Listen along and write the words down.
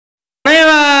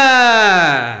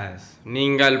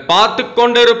நீங்கள் பார்த்து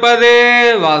கொண்டிருப்பது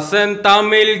வசந்த்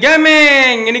தமிழ்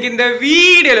கேமிங். இன்னைக்கு இந்த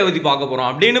வீடியோல பத்தி பார்க்க போறோம்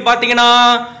அப்படின்னு பாத்தீங்கன்னா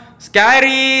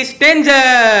ஸ்கேரி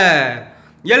ஸ்ட்ரேஞ்சர்.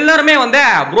 எல்லாருமே வந்து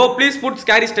bro please put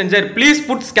scary Stranger, please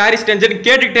put scary Stranger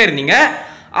கேட்டுக்கிட்டே இருந்தீங்க.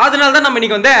 அதனால தான் நம்ம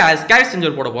இன்னைக்கு வந்து ஸ்கேரி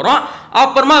ஸ்ட்ரேஞ்சர் போட போறோம்.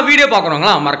 அப்புறமா வீடியோ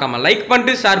பார்க்குறவங்களா மறக்காம லைக்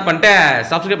பண்ணிட்டு ஷேர் பண்ணிட்டு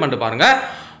சப்ஸ்கிரைப் பண்ணிட்டு பாருங்க.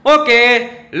 Okay,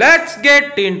 let's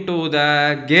get into the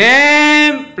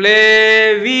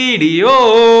gameplay video.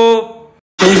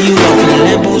 You off the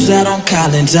Lambos out on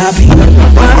Collins, I be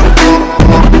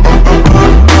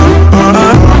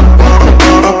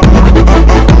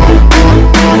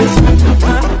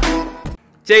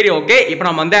சரி ஓகே, இப்போ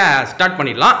நம்ம வந்து ஸ்டார்ட்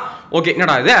பண்ணிடலாம். ஓகே,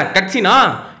 என்னடா இது கட்சினா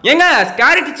எங்க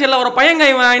ஸ்கேரி டீச்சர்ல ஒரு பையங்க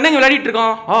இவன் என்னங்க விளையாடிட்டு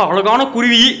இருக்கான். அழகான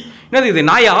குருவி. என்னது இது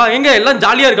நாயா? எங்க எல்லாம்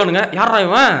ஜாலியா இருக்கானுங்க.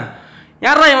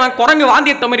 யாரா இவன் குரங்கு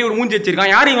வாந்தி எடுத்த மாதிரி ஒரு மூஞ்சி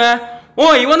வச்சிருக்கான். யார் இவன்? ஓ,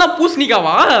 இவன் தான்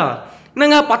பூசணிக்காவா?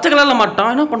 என்னங்க பச்சை கலர்ல மாட்டான்.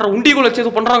 என்ன பண்ற? உண்டிக்குள்ள வச்சு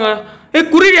எதுவும் பண்றாங்க.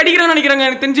 குருவி அடிக்கிறான்னு நினைக்கிறாங்க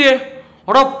எனக்கு தெரிஞ்சு.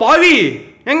 அடா பாவி,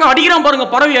 எங்க அடிக்கிறான் பாருங்க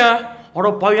பறவைய.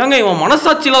 அடா பாவி, எங்க இவன்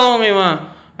மனசாட்சி இல்லாதவங்க இவன்.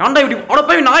 ஏன்டா இப்படி? அட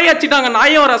பாவி, நாயை அடிச்சிட்டாங்க.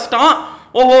 நாயை ரசிட்டான்.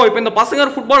 ஓஹோ, இப்போ இந்த பசங்க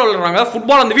ஃபுட்பால் விளையாடுறாங்க.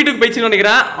 ஃபுட்பால் அந்த வீட்டுக்கு போயிடுச்சுன்னு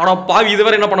நினைக்கிறேன். அடா பாவி,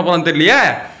 இதுவரை என்ன பண்ண போறான்னு தெரியலையே.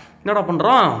 என்னடா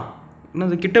பண்றான்?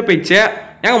 என்னது கிட்ட போயிடுச்சு.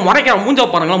 ஏங்க முறைக்கிறான்.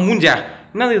 மூஞ்சா பாருங்களா மூஞ்ச.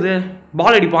 என்னது இது?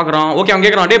 பால் அடி பார்க்குறான். ஓகே, அவன்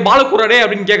கேட்குறான், டே பால் கூறாடே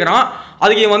அப்படின்னு கேட்குறான்.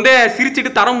 அதுக்கு வந்து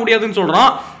சிரிச்சுட்டு தர முடியாதுன்னு சொல்கிறான்.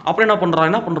 அப்புறம் என்ன பண்ணுறான்?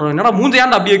 என்னடா மூஞ்ச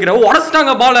ஏன்டா அப்படி வைக்கிற?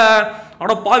 உடச்சிட்டாங்க பாலை.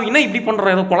 அட பாவி, என்ன இப்படி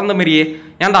பண்ணுறான்? ஏதோ குழந்தை மாதிரியே.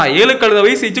 ஏன்டா 7 கழுத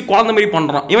வயசு வச்சு குழந்தை மாதிரி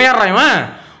பண்ணுறான். இவன் யாரா இவன்?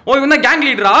 ஓ, இவன் தான் கேங்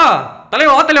லீடரா?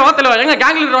 தலைவா எங்க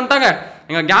கேங் லீடர் வந்துட்டாங்க.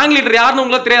 எங்க கேங் லீடர் யாருன்னு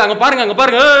உங்களுக்கு தெரியாது. அங்கே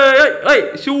பாருங்க. ஏய்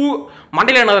ஷூ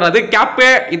மண்டையில் என்ன வராது? கேப்பு.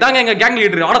 இதாங்க எங்க கேங்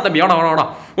லீடர். ஆடா தம்பி, ஆடா.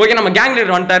 ஓகே, நம்ம கேங்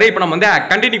லீடர் வந்துட்டாரு. இப்போ நம்ம வந்து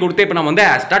கண்டினியூ கொடுத்து இப்போ நம்ம வந்து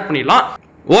ஸ்டார்ட் பண்ணிடலாம்.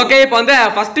 ஓகே, இப்போ வந்து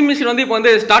ஃபர்ஸ்ட் மிஷன் வந்து இப்போ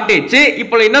வந்து ஸ்டார்ட் ஆயிடுச்சு.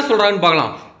 இப்போ என்ன சொல்றாங்கன்னு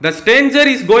பார்க்கலாம். த Stranger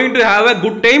is going to have a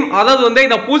good time. அதாவது வந்து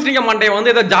இந்த பூசணிக்க மண்டையை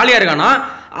வந்து ஏதோ ஜாலியா இருக்கானா,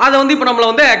 அதை வந்து இப்போ நம்மளை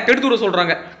வந்து கெடுத்து விட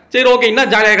சொல்றாங்க. சரி ஓகே, என்ன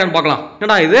ஜாலியா இருக்கான்னு பார்க்கலாம்.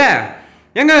 என்னடா இது?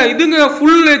 எங்க இதுங்க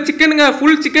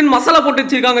ஃபுல் சிக்கன் மசாலா போட்டு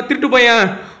வச்சிருக்காங்க. திருட்டு பையன்.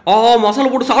 மசாலா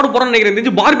போட்டு சாப்பிட போறான்னு நினைக்கிறேன்.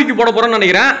 தெரிஞ்சு பார்பிக்கு போட போறான்னு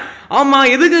நினைக்கிறேன். ஆமா,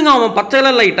 எதுக்குங்க அவன் பச்சை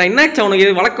கலர் லைட்டா? என்னாச்சு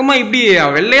அவனுக்கு? வழக்கமா இப்படி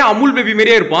வெள்ளையா அமுல் பேபி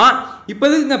மாதிரியே இருப்பான். இப்போ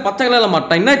எதுக்குங்க பச்சை கலர்ல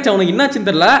மாட்டான்? என்னாச்சு அவனுக்கு? என்னாச்சுன்னு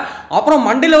தெரியல. அப்புறம்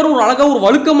மண்டையில ஒரு அழகா ஒரு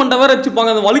வழுக்க மண்டை வேற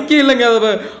வச்சுப்பாங்க. அந்த வழுக்கே இல்லைங்க.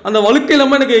 அந்த வழுக்கை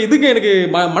இல்லாம எனக்கு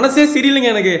மனசே சரியில்லைங்க.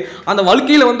 எனக்கு அந்த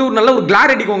வழுக்கையில வந்து ஒரு நல்ல ஒரு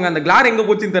கிளார் அடிக்குவாங்க. அந்த கிளார் எங்க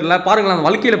போச்சுன்னு தெரியல. பாருங்களேன், அந்த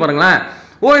வழுக்கையில பாருங்களேன்.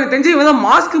 ஓ, எனக்கு தெரிஞ்சு இவன்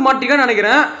மாஸ்க் மாட்டிக்கான்னு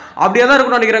நினைக்கிறேன். அப்படியே தான்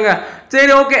இருக்கணும்னு நினைக்கிறேங்க.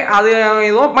 சரி ஓகே, அது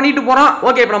ஏதோ பண்ணிட்டு போறான்.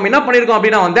 ஓகே, இப்போ நம்ம என்ன பண்ணிருக்கோம்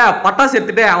அப்படின்னா வந்து பட்டாசு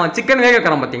எடுத்துட்டு அவன் சிக்கன் வேக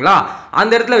வைக்கிறான் பாத்தீங்களா,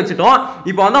 அந்த இடத்துல வச்சுட்டோம்.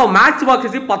 இப்போ வந்து அவன் மேட்ச் பாக்ஸ்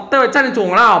வச்சு 10 வச்சா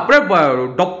வச்சுக்கோங்களேன், அப்படியே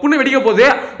டப்புன்னு வெடிக்க போகுது.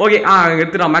 ஓகே,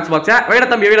 எடுத்துட்டான் மேட்ச் பாக்ஸை. வேடா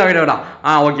தம்பி, வேடா.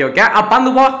 ஓகே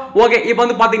பறந்து போ. ஓகே, இப்போ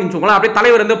வந்து பாத்தீங்கன்னு வச்சுக்கோங்களேன், அப்படியே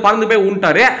தலைவர் வந்து பறந்து போய்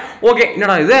உண்டாரு. ஓகே,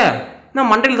 என்னடா இது? நான்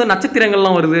மண்டையில் தான்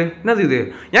நட்சத்திரங்கள்லாம் வருது. என்னது இது?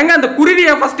 எங்க அந்த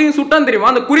குருவியை ஃபர்ஸ்ட் சுட்டான்னு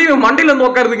தெரியுமா? அந்த குருவியை மண்டையில் வந்து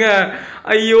உட்காருதுங்க.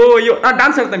 ஐயோ நான்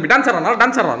டான்ஸர் தம்பி, நல்லா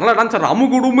டான்ஸர்.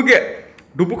 அமுக்கு டுமுக்கு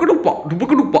டுப்பா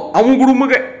அமுக்கு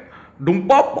டுமுக்கு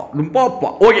டும்பாப்பா.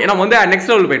 ஓகே, நம்ம வந்து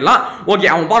நெக்ஸ்ட் லெவல் போயிடலாம். ஓகே,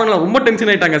 அவன் பாருங்களேன், ரொம்ப டென்ஷன்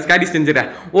ஆயிட்டாங்க ஸ்கேரி ஸ்ட்ரேஞ்சர்.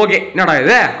 ஓகே, என்னடா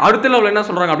இது? அடுத்த லெவல் என்ன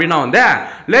சொல்றாங்க அப்படின்னா வந்து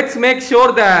let's make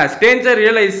sure the Stranger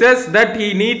realises that he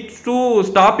needs to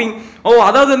stopping. ஓ,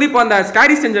 அதாவது வந்து இப்போ அந்த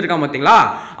ஸ்கேரி ஸ்ட்ரேஞ்சர் இருக்கான் பார்த்தீங்களா,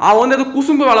 அவன் வந்து அது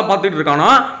குசும்பு வேலை பார்த்துட்டு இருக்கானா.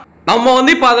 நம்ம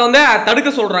வந்து இப்போ அதை வந்து தடுக்க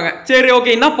சொல்றாங்க. சரி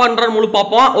ஓகே, என்ன பண்றான்னு முழு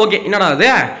பார்ப்போம். ஓகே, என்னடா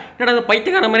இது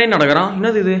பைத்தியக்கார மாதிரியே நடக்கிறான்.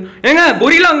 என்னது இது? ஏங்க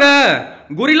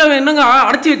கொரில்லா என்னங்க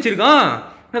அடைச்சி வச்சிருக்கான்.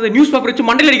 நியூஸ் பேப்பர் வச்சு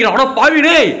மண்டையில் அடிக்கிறான். அட பாவி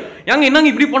டேய், ஏங்க என்னங்க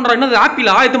இப்படி பண்றான்? என்னது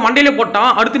ஆப்பிளா? இது மண்டையிலே போட்டான்.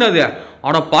 அடுத்துனது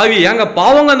அட பாவி, ஏங்க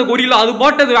பாவங்க அந்த கொரில்லா. அது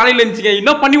பாட்டு அது வேலையில் இருந்துச்சுங்க.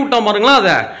 என்ன பண்ணி விட்டான் பாருங்களா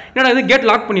அதை. என்னடா இது? கேட்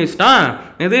லாக் பண்ணி வச்சுட்டான்.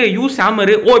 இது யூஸ்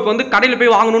ஹேமரு. ஓ, இப்போ வந்து கடையில்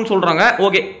போய் வாங்கணும்னு சொல்றாங்க.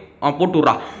 ஓகே, போட்டு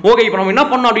விட்றா. ஓகே, இப்போ நம்ம என்ன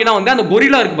பண்ணோம் அப்படின்னா வந்து அந்த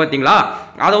கொரில்லா இருக்கு பார்த்தீங்களா,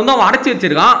 அதை வந்து அவன் அடைச்சி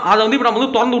வச்சிருக்கான். அதை வந்து இப்போ நம்ம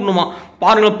வந்து திறந்து விடணுமா.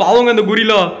 பாருங்களேன், பாவங்க அந்த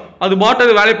கொரில்லா அது பாட்டு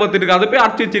அது வேலையை பார்த்துட்டு இருக்கு. அதை போய்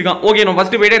அடைச்சி வச்சிருக்கான். ஓகே, நம்ம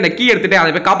ஃபர்ஸ்ட் போயிட்டு அந்த கீ எடுத்துட்டு அதை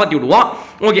போய் காப்பாற்றி விடுவோம்.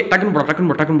 ஓகே,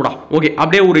 டக்குன்னு போடா. ஓகே,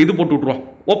 அப்படியே ஒரு இது போட்டு விட்டுருவோம்.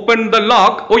 Open the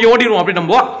lock. ஓகே, ஓடிடுவோம் அப்படி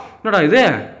நம்ம. என்னடா இது?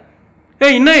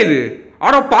 என்ன இது?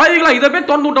 ஆனா பாவிகளா, இதை போய்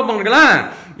திறந்து விட்டப்பாங்களேன்.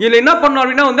 இதில் என்ன பண்ணணும்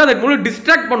அப்படின்னா வந்து அதை மூலம்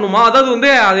டிஸ்ட்ராக்ட் பண்ணுமா, அதாவது வந்து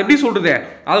அது எப்படி சொல்றது,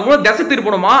 அது மூலம் திசை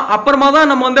திருப்பணுமா. அப்புறமா தான்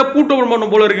நம்ம வந்து பூட்டு ஓப்பன்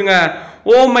பண்ணணும் போல இருக்குங்க.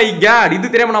 ஓ மை கேட்,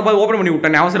 இது தெரியாம நான் ஓப்பன் பண்ணி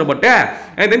விட்டேன் அவசரப்பட்டு.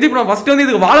 எனக்கு தெரிஞ்சு இப்போ நான் ஃபர்ஸ்ட் வந்து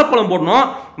இதுக்கு வாழைப்பழம் போடணும்.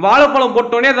 வாழைப்பழம்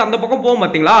போட்டோடனே அது அந்த பக்கம் போகும்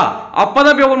பார்த்தீங்களா,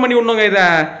 அப்பதான் போய் ஓப்பன் பண்ணி விடணுங்க இதை.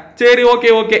 சரி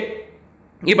ஓகே,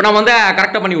 இப்போ நம்ம வந்து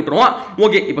கரெக்டாக பண்ணி விட்டுருவோம்.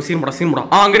 ஓகே, இப்போ சீன் போடா.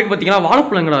 அங்கே இருக்கு பார்த்தீங்களா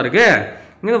வாழைப்பழம். எங்கடா இருக்கு?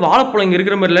 இங்கே வாழைப்பழம் இங்கே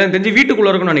இருக்கிற மாதிரி இல்லை. தெரிஞ்சு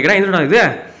வீட்டுக்குள்ளே இருக்குன்னு நினைக்கிறேன். என்னடா இது?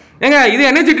 ஏங்க இது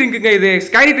எனர்ஜி ட்ரிங்க்குங்க, இது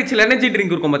ஸ்கைரி ட்ரிச்சில் எனர்ஜி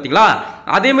ட்ரிங்க் இருக்கும் பார்த்தீங்களா,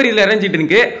 அதே மாதிரி இதில் எனர்ஜி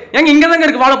ட்ரிங்க்கு. ஏங்க இங்கே தாங்க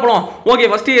இருக்குது வாழைப்பழம். ஓகே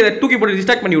ஃபஸ்ட்டு இதை தூக்கி போட்டு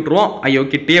டிஸ்ட்ராக்ட் பண்ணி விட்டுருவோம். ஐயோ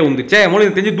கிட்டே வந்துச்சே,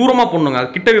 உங்களுக்கு தெரிஞ்சு தூரமாக போடணுங்க, அது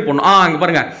கிட்டவே போடணும். அங்கே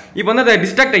பாருங்க இப்போ வந்து அதை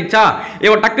டிஸ்ட்ராக்ட் ஆயிடுச்சா,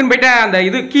 இவன் டக்குன்னு போயிட்டு அந்த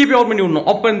இது கீ போய் அவுட் பண்ணி விடணும்.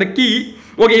 அப்போ இந்த கீ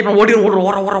ஓகே இப்போ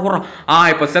ஓடுறோம்.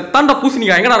 இப்போ செத்தாண்ட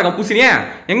பூசணிக்கா எங்கடா இருக்கான்? பூசணியே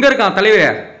எங்கே இருக்கான்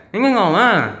தலைவர்? எங்கங்க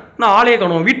அவன்? நான் ஆளையே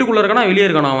காணும். வீட்டுக்குள்ளே இருக்கானா வெளியே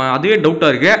இருக்கானா அவன்? அதுவே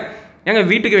டவுட்டாக இருக்கு. எங்க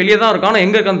வீட்டுக்கு வெளியே தான் இருக்கான்,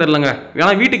 எங்கே இருக்கான்னு தெரியலங்க.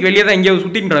 ஏன்னா வீட்டுக்கு வெளியே தான் எங்கேயாவது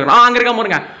சுற்றிட்டு இருக்கான். அங்கே இருக்கான்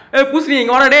பாருங்க. பூசணி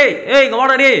இங்கே வாடா டே, இங்கே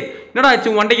வாடா டே. என்னடா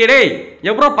ஆச்சு வண்டைக்கு டே?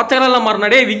 எப்போ பச்சை கலரில் மாறினா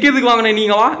டே? விற்கிறதுக்கு வாங்கினேன்.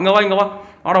 நீங்கள் வா இங்கே வா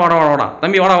வாடா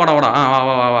தம்பி வாடா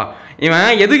வா.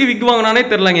 இவன் எதுக்கு விக்கு வாங்கினானே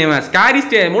தெரிலங்க. இவன் ஸ்கேரி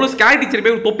டீச்சர்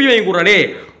போய் தொப்பி வாங்கி கொடுறா டே.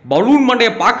 பலூன்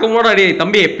மண்டையை பார்க்க போடா டே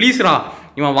தம்பி ப்ளீஸ்ரா.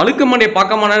 இவன் வழுக்க மண்டையை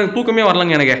பார்க்காம தூக்கமே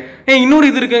வரலங்க எனக்கு. இன்னொரு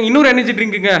இது இருக்குங்க, இன்னொரு எனர்ஜி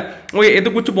ட்ரிங்க்குங்க. ஓகே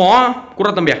எது குச்சிப்போம்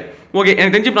குறை தம்பியா. ஓகே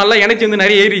எனக்கு தெரிஞ்சு நல்லா எனர்ஜி வந்து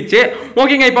நிறைய ஏறிச்சு.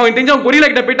 ஓகேங்க இப்போ அவன் தெரிஞ்சு அவன் கொரியில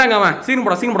கிட்ட போயிட்டாங்க. அவன் சீன்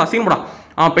போடா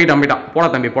போயிட்டான். போடா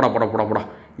தம்பி போடா.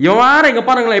 இவன் வேற இங்கே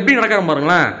பாருங்களேன் எப்படி நடக்கிறான்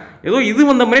பாருங்களேன். ஏதோ இது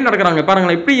வந்த மாதிரி நடக்கிறாங்க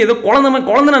பாருங்களேன். இப்படி ஏதோ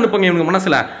குழந்தை அனுப்புங்க இவங்க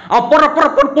மனசுல.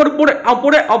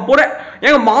 போடு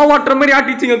ஏங்க மாவாட்டுற மாதிரி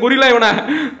ஆட்டிச்சுங்க கொரியில இவனை.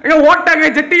 ஏங்க ஓட்டாங்க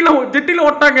ஜெட்டில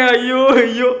ஓட்டாங்க.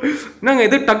 ஐயோ என்னங்க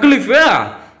இது டக் லைஃப்?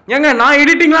 ஏங்க நான்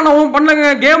எடிட்டிங்லாம் நான் பண்ணலங்க,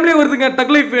 கேம்லேயே வருதுங்க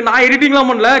டக் லைஃப். நான் எடிட்டிங்லாம்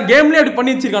பண்ணல, கேம்லேயே அப்படி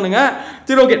பண்ணி வச்சிருக்கானுங்க.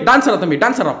 சரி ஓகே டான்ஸரா தம்பி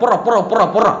டான்ஸரா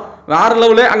போடுறா வேற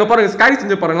லெவலு. அங்கே பாருங்க ஸ்கேரி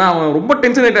செஞ்சு பாருங்களா, அவன் ரொம்ப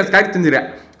டென்ஷன் ஆகிட்டேன். ஸ்கேரி செஞ்சுறேன்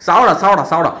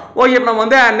சாவடா. ஓகே இப்போ நம்ம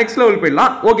வந்து நெக்ஸ்ட் லெவல்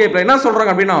போயிடலாம். ஓகே இப்போ என்ன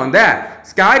சொல்கிறாங்க அப்படின்னா வந்து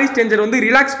ஸ்கேரி ஸ்டேஞ்சர் வந்து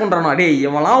ரிலாக்ஸ் பண்ணுறானா டே.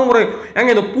 இவெல்லாம் ஒரு ஏங்க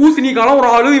இந்த பூசணிக்காலாம் ஒரு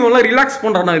ஆளு இவெல்லாம் ரிலாக்ஸ்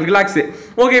பண்ணுறானா ரிலாக்ஸு.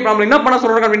 ஓகே இப்போ நம்ம என்ன பண்ண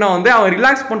சொல்கிறாங்க அப்படின்னா வந்து அவன்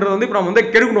ரிலாக்ஸ் பண்ணுறது வந்து இப்போ நம்ம வந்து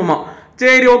கெடுக்கணுமா.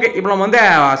 சரி ஓகே இப்போ நம்ம வந்து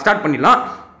ஸ்டார்ட் பண்ணிடலாம்.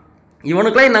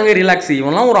 இவனுக்குலாம் நாங்கள் ரிலாக்ஸ்,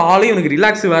 இவன்லாம் ஒரு ஆளு இவனுக்கு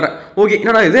ரிலாக்ஸ் வேறு. ஓகே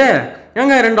என்னடா இது?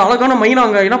 ஏங்க ரெண்டு அழகான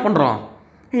மைனாங்க என்ன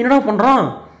பண்ணுறான்?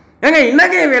 ஏங்க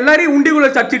என்னங்க எல்லாரையும் உண்டிக்குள்ளே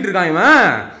சச்சிட்டு இருக்கான் இவன்.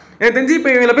 எனக்கு தெரிஞ்சு இப்போ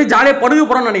இவங்களை போய் ஜாலியாக படுக்க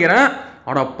போகிறான்னு நினைக்கிறேன்.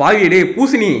 அடா பாவி டே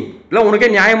பூசணி, இல்லை உனக்கே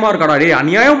நியாயமாக இருக்காடா டே,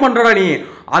 அநியாயம் பண்ணுறடா நீ.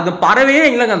 அது பறவையே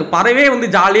இல்லைங்க, அந்த பறவையே வந்து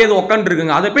ஜாலியாக அது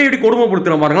உட்காந்துருக்குங்க, அதை போய் இப்படி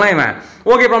கொடுமைப்படுத்துகிறோம் பாருங்களேன் இவன்.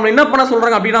 ஓகே இப்போ நம்ம என்ன பண்ண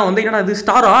சொல்கிறாங்க அப்படின்னா வந்து என்னடா இது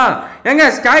ஸ்டாரா? ஏங்க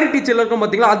ஸ்கேரி டீச்சரில் இருக்கும்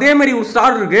பார்த்தீங்களா, அதே மாதிரி ஒரு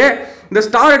ஸ்டார் இருக்குது. இந்த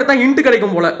ஸ்டார் எடுத்தால் இன்ட்டு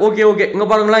கிடைக்கும் போல. ஓகே இங்கே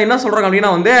பாருங்களா என்ன சொல்கிறாங்க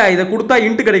அப்படின்னா வந்து இதை கொடுத்தா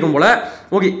இன்ட்டு கிடைக்கும் போல.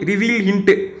 ஓகே ரிவீல்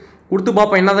ஹிண்ட்டு கொடுத்து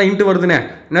பார்ப்போம் என்னதான் இன்ட்டு வருதுன்னு.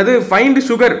 என்னது ஃபைண்ட்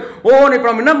சுகர். இப்போ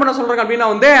நம்ம என்ன பண்ண சொல்கிறாங்க அப்படின்னா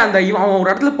வந்து அந்த அவன் ஒரு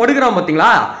இடத்துல படுக்கிறான் பார்த்தீங்களா,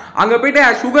 அங்கே போயிட்டு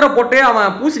சுகரை போட்டு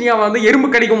அவன் பூசணியை வந்து எறும்பு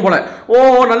கடிக்கும் போல.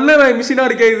 நல்ல மிஷினாக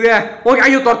இருக்கே இது. ஓகே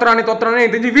ஐயோ தொத்துறானே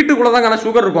தெரிஞ்சு வீட்டுக்குள்ளே தான்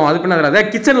சுகர் இருக்கும். அது பின்னாடி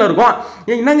கிச்சனில் இருக்கும்.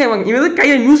 என்னங்க இவன்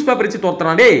கையை நியூஸ் பேப்பர் வச்சு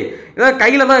தொத்துறான் டே. ஏதாவது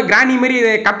கையில் தான் கிராணி மாதிரி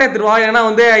கட்டை எடுத்துருவா. ஏன்னா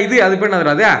வந்து இது அது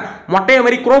பின்னாடி மொட்டையை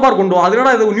மாதிரி குரோபார் கொண்டு வா.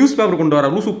 அதனால இது நியூஸ் பேப்பர் கொண்டு வர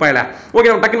லூசு பாயில. ஓகே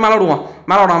அவன் டக்குன்னு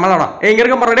மேலாடா எங்க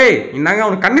இருக்க போறா டே. என்னங்க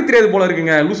அவனுக்கு கண்ணு தெரியாது போல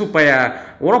இருக்குங்க லூசு பைய.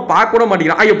 உனக்கு பார்க்க கூட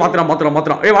மாட்டேங்கிறான். ஐயோ பாத்துறான்.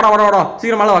 வாடா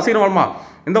சீக்கிரம் வாடா.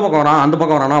 எந்த பக்கம் வரான்? அந்த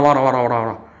பக்கம் வரானா?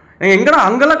 வாடா. எங்கடா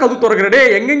அங்கெல்லாம் கது திறக்கிறடே.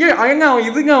 எங்க அவன்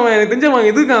இதுங்க அவன் தெரிஞ்சவன்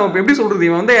இதுங்க எப்படி சொல்றது,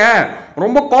 இவன் வந்து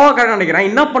ரொம்ப கோவக்காரன் நினைக்கிறான்.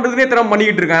 என்ன பண்றதுனே தெரியாம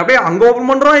பண்ணிக்கிட்டு இருக்கான். அப்படியே அங்க ஓபன்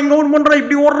பண்றான், இங்க ஓபன் பண்றான்,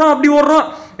 இப்படி ஓடுறான் அப்படி ஓடுறான்,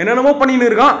 என்னென்னமோ பண்ணின்னு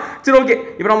இருக்கான். சரி ஓகே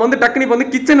இப்போ நம்ம வந்து டக்குனு இப்போ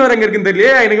வந்து கிச்சன் வேற எங்க இருக்குன்னு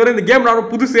தெரியல. எனக்கு வந்து இந்த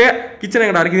கேம் புதுசு. கிச்சன்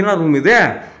எங்கடா இருக்கு? இதுனா ரூம் இது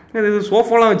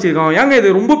சோஃபாலாம் வச்சிருக்கான். ஏங்க இது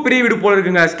ரொம்ப பெரிய வீடு போல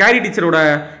இருக்குங்க ஸ்கேரி டீச்சரோட.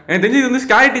 எனக்கு தெரிஞ்சு இது வந்து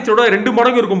ஸ்கேரி டீச்சரோட 2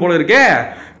 மடங்கு இருக்கும் போல இருக்கு.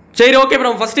 சரி ஓகே இப்போ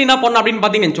நம்ம ஃபர்ஸ்ட் என்ன பண்ணணும் அப்படின்னு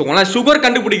பார்த்தீங்கன்னு வச்சுக்கோங்களேன், சுகர்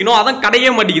கண்டுபிடிக்கணும். அதான் கடையே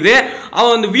மாட்டேங்குது.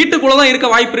 அவன் வந்து வீட்டுக்குள்ளே தான் இருக்க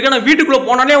வாய்ப்பு இருக்கு. ஆனால் வீட்டுக்குள்ளே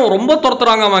போனாலே அவன் ரொம்ப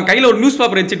துரத்துறாங்க. அவன் கையில் ஒரு நியூஸ்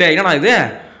பேப்பர் வச்சுட்டு என்னடா இது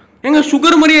எங்க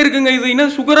சுகர் மாதிரியே இருக்குங்க. இது என்ன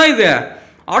சுகரா இது?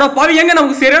 ஆடா பாவி ஏங்க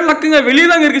நமக்கு சரியான லக்குங்க, வெளியே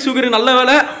தாங்க இருக்கு சுகர். நல்ல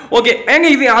வேலை. ஓகே ஏங்க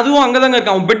இது அதுவும் அங்கே தாங்க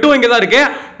இருக்கு. அவன் பெட்டும் இங்கே தான் இருக்கு.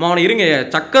 அவனை இருங்க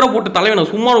சக்கரை போட்டு தலைவனை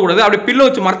சும்மா கூடாது, அப்படியே பில்லை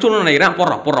வச்சு மறைச்சோன்னு நினைக்கிறேன்.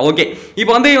 போடுறா. ஓகே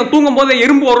இப்போ வந்து இவன் தூங்கும் போது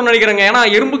எறும்பு வரும்னு நினைக்கிறேங்க. ஏன்னா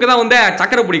எறும்புக்கு தான் வந்து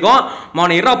சக்கரை பிடிக்கும்.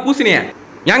 அவனை இரா பூசணிய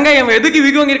ஏங்க இவன் எதுக்கு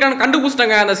விகு வாங்கியிருக்கான்னு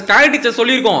கண்டுபிடிச்சிட்டாங்க. அந்த ஸ்கேரி டீச்சர்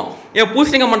சொல்லியிருக்கோம்,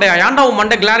 பூசணிங்க மண்டையா ஏன்டா உன்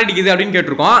மண்டை கிளார் அடிக்குது அப்படின்னு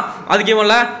கேட்டிருக்கோம். அதுக்கு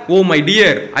இவன்ல oh my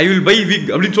dear I will buy விக்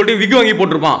அப்படின்னு சொல்லிட்டு விக் வாங்கி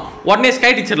போட்டிருப்பான். உடனே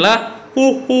scary டீச்சர்ல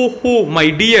who my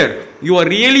dear you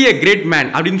are really a great man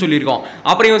அப்படின்னு சொல்லியிருக்கோம்.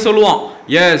 அப்புறம் இவன் சொல்லுவான்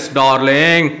எஸ்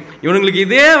டார்லிங். இவனுங்களுக்கு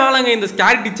இதே வேலைங்க இந்த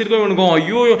ஸ்கேரி டீச்சருக்கும் இவனுக்கும்.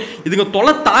 ஐயோ இதுங்க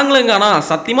தொலை தாங்கலைங்க. ஆனால்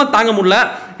சத்தியமாக தாங்க முடியல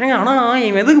ஏங்க. ஆனால்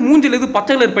இவன் எதுக்கு மூஞ்சில் எது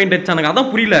பச்சை கலர் பெயிண்ட் அடிச்சானுங்க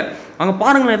அதான் புரியல. அங்கே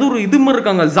பாருங்களேன் ஏதோ ஒரு இது மாதிரி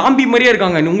இருக்காங்க, ஜாம்பி மாதிரியே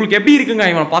இருக்காங்க. உங்களுக்கு எப்படி இருக்குங்க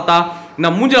இவனை பார்த்தா? இந்த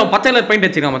மூஞ்சில் பச்சை கலர் பெயிண்ட்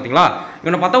அடிச்சிருக்கான் பார்த்தீங்களா?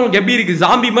 இவனை பார்த்தா உங்களுக்கு எப்படி இருக்கு?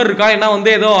 ஜாம்பி மாதிரி இருக்கா? ஏன்னா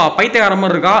வந்து ஏதோ பைத்தியக்கார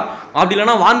மாதிரி இருக்கா? அப்படி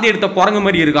இல்லைன்னா வாந்தி எடுத்த குரங்கு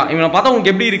மாதிரி இருக்கா? இவனை பார்த்தா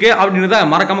உங்களுக்கு எப்படி இருக்கு அப்படின்னு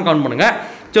தான் மறக்காம கமெண்ட் பண்ணுங்க.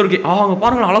 சரி ஓகே அங்கே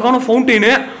பாருங்களேன் அழகான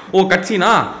ஃபவுண்டெயின்.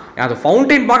 கட்சினா அது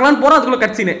ஃபவுண்டைன் பார்க்கலான்னு போகிறோம், அதுக்குள்ள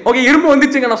கட்சின்னு. ஓகே எறும்பு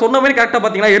வந்துச்சுங்க. நான் சொன்ன மாதிரி கரெக்டாக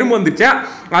பார்த்தீங்களா எறும்பு வந்துச்சு.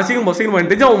 சீக்கிரம்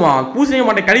தெரிஞ்சா பூசணிய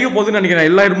மண்டை கடிக்க போகுதுன்னு நினைக்கிறேன்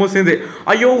எல்லா எறும்பும் சேர்ந்து.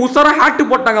 ஐயோ உசாரா ஹேட்டு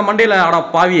போட்டாங்க மண்டையில். ஆடா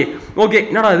பாவி. ஓகே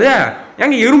என்னடா இது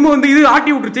ஏங்க எறும்பு வந்து இது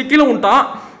ஆட்டி விட்டுருச்சு கீழே விட்டான்.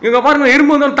 இவங்க பாருங்க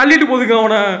எறும்பு வந்து தள்ளிட்டு போகுதுங்க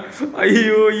அவனை.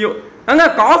 ஐயோ அங்க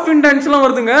காஃபி டான்ஸ்லாம்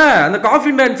வருதுங்க. அந்த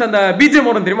காஃபி டான்ஸ் அந்த பிஜிஎம்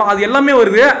வரும் தெரியுமா, அது எல்லாமே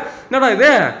வருது. என்னடா இது,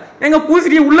 எங்க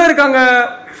பூசரி உள்ள இருக்காங்க.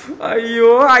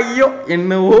 ஐயோ ஐயோ,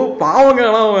 என்னவோ பாவங்க,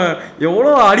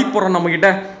 எவ்வளோ அடி போடுறோம் நம்ம கிட்ட.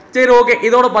 சரி ஓகே,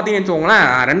 இதோட பார்த்தீங்கன்னு வச்சுக்கோங்களேன்,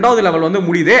 2வது லெவல் வந்து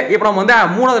முடியுது. இப்போ நம்ம வந்து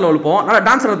 3வது லெவல் போவோம். நல்லா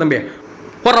டான்ஸ் ஆடுற தம்பி,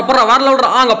 போடுற வேற லெவல்.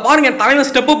 அங்கே பாருங்க தலைவன்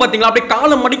ஸ்டெப்பு பார்த்தீங்களா, அப்படியே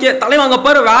காலை மடிக்க தலைவன் அங்கே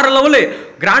பாரு வேற லெவலு.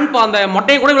 கிராண்ட்பா அந்த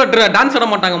மொட்டையை கூட இவ்வளோ டான்ஸ் ஆட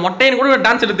மாட்டாங்க, மொட்டையை கூட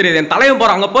டான்ஸ் எடுத்து தெரியாது. என் தலைவன்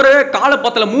பாரு, அங்கே பாரு காலை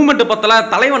பத்தல, மூவ்மெண்ட் பத்தல,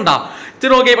 தலைவன்டா.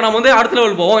 சரி ஓகே, இப்போ நம்ம வந்து அடுத்த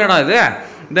லெவல் போவோம். என்னடா இது,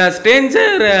 த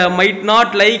Stranger might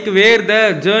not like where the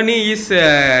journey is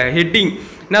heading.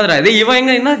 என்னடா இது, இவன்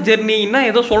எங்க என்ன ஜெர்னி என்ன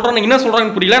ஏதோ சொல்றான்னு என்ன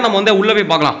சொல்றான்னு புரியல. நம்ம வந்து உள்ள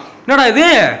போய் பார்க்கலாம். என்னடா இது,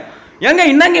 ஏங்க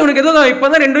என்னங்க இவனுக்கு ஏதோ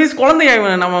இப்போதான் 2 வயசு குழந்தையா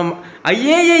இவன். நம்ம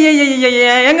ஐயே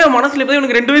எங்க மனசுல இப்போ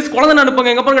இவனுக்கு 2 வயசு குழந்தை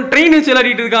அனுப்புங்க. எங்க பாருங்க ட்ரெயின் வச்சு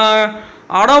விளையாடிட்டு இருக்கான்.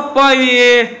 அடப்பாவி,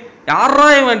 யாரா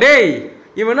இவன்? டேய்,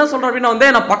 இவன் என்ன சொல்றான் அப்படின்னா வந்து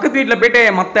நான் பக்கத்து வீட்டில் போயிட்டு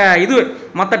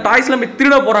மற்ற டாய்ஸ்லாம் போய்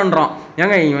திருட போறான்றான்.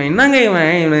 ஏங்க இவன் என்னங்க,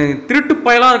 இவன் திருட்டு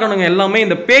பயலாக இருக்கானுங்க. எல்லாமே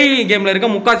இந்த பேய் கேமில் இருக்க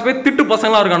முக்காசி பேர் திருட்டு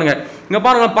பசங்களாக இருக்கானுங்க. இங்கே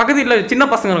பாருங்க பக்கத்து வீட்டில் சின்ன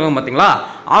பசங்க இருக்காங்க பார்த்தீங்களா,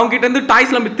 அவங்க கிட்ட இருந்து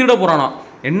டாய்ஸ்லாம் போய் திருட போறானா.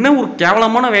 என்ன ஒரு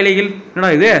கேவலமான வேலைகள். என்னடா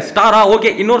இது, ஸ்டாரா? ஓகே,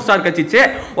 இன்னொரு ஸ்டார் கட்சிச்சு.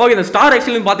 ஓகே, இந்த ஸ்டார்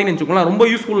ஆக்சுவலி பார்த்தீங்கன்னு வச்சுக்கோங்களேன் ரொம்ப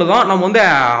யூஸ்ஃபுல்லாக தான், நம்ம வந்து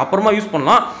அப்புறமா யூஸ்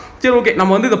பண்ணலாம். சரி ஓகே,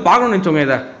 நம்ம வந்து இதை பார்க்கணும்னு வச்சோங்க.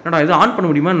 இதை என்னடா இது ஆன் பண்ண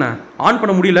முடியுமா என்ன? ஆன்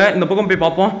பண்ண முடியல. இந்த பக்கம் போய்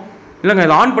பார்ப்போம். இல்லைங்க,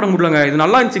 இது ஆன் பண்ண முடியலங்க. இது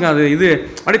நல்லா இருந்துச்சுங்க, அது இது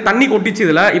அப்படியே தண்ணி கொட்டிச்சு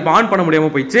இதில். இப்போ ஆன் பண்ண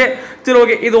முடியாமல் போயிடுச்சு. சரி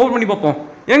ஓகே, இது ஓப்பன் பண்ணி பார்ப்போம்.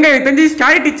 எங்க தெரிஞ்சு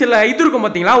ஸ்கேரி டீச்சரில் இது இருக்கும்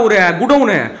பார்த்தீங்களா, ஒரு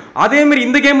குடவுனு. அதேமாரி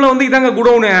இந்த கேமில் வந்து இதாங்க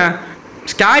குடவுனு.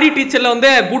 ஸ்கேரி டீச்சரில் வந்து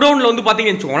குடவுனில் வந்து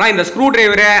பார்த்தீங்கன்னு வச்சுக்கோங்களேன், இந்த ஸ்க்ரூ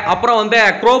டிரைவரு அப்புறம் வந்து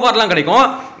க்ரோபார்லாம் கிடைக்கும்.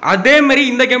 அதே மாதிரி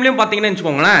இந்த கேம்லையும் பார்த்தீங்கன்னு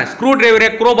வச்சுக்கோங்களேன், ஸ்க்ரூ டிரைவரு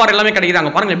க்ரோபார் எல்லாமே கிடைக்குது.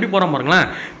 அங்கே பாருங்க எப்படி போகிறான் பாருங்களேன்.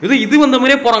 இது வந்த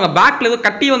மாதிரியே போகிறாங்க, பேக்கில் ஏதோ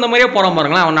கட்டி வந்த மாதிரியே போகிறான்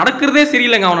பாருங்களேன். அவன் நடக்கிறதே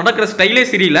சரியில்லைங்க, அவன் நடக்கிற ஸ்டைலே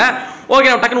சரியில்லை. ஓகே,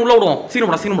 அவன் டக்குன்னு உள்ள விடுவோம்.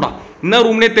 சீனப்படா என்ன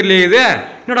ரூம்னே தெரியல. இது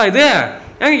என்னடா இது,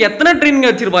 ஏங்க எத்தனை ட்ரெயினுங்க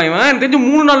வச்சிருப்பான் இவன்? எனக்கு தெரிஞ்சு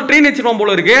 3-4 ட்ரெயின் வச்சிருப்பான்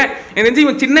போல இருக்கு. எனக்கு தெரிஞ்சு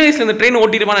இவன் சின்ன வயசுல இந்த ட்ரெயின்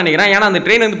ஓட்டிருப்பான்னு நினைக்கிறேன். ஏன்னா அந்த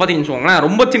ட்ரெயின் வந்து பார்த்தீங்கன்னு வச்சுக்கோங்களேன்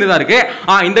ரொம்ப சின்னதாக இருக்கு.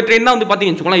 இந்த ட்ரெயின் தான் வந்து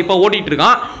பார்த்தீங்கன்னு வச்சுக்கோங்களேன் இப்போ ஓட்டிட்டு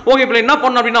இருக்கான். ஓகே, இப்போ என்ன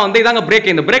பண்ணணும் அப்படின்னா வந்து இதாங்க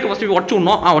பிரேக். இந்த பிரேக் ஃபர்ஸ்ட் உடச்சு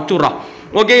விடணும். உடச்சு விட்றான்.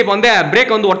 ஓகே, இப்போ வந்து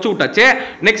பிரேக் வந்து உடச்சு விட்டாச்சு.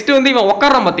 நெக்ஸ்ட் வந்து இவன்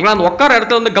உட்காரான் பார்த்தீங்களா, அந்த உட்கார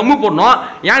இடத்துல வந்து கம்மு போடணும்.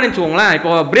 ஏன்னு வச்சுக்கோங்களேன்,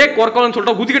 இப்போ பிரேக் ஒர்க் ஆகும்னு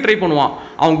சொல்லிட்டு குதிக்க ட்ரை பண்ணுவான்.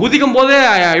 அவன் குதிக்கும் போது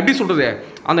எப்படி சொல்றது,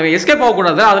 அந்த எஸ்கேப்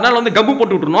ஆகக்கூடாது. அதனால வந்து கப்பு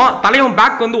போட்டு விட்டுருணும். தலைவன்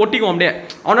பேக் வந்து ஒட்டிக்கும். அப்படியே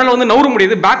அவனால வந்து நவுற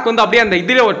முடியாது. பேக் வந்து அப்படியே அந்த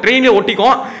இதுல ட்ரெயினே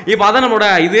ஒட்டிக்கும். இப்போ அதான் நம்மளோட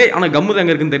இது. ஆனால் கம்மு தான்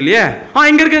எங்க இருக்குன்னு தெரியலையே.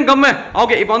 இங்க இருக்கு கம்மு.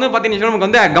 ஓகே, இப்போ வந்து பார்த்தீங்கன்னா நமக்கு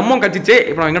வந்து கம்மும் கச்சிச்சு.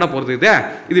 இப்போ எங்கடா போறது?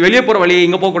 இது வெளியே போற வழி,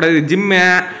 இங்க போகக்கூடாது. ஜிம்மு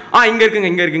இங்க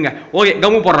இருக்குங்க. ஓகே,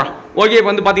 கம்மு போடுறான். ஓகே, இப்போ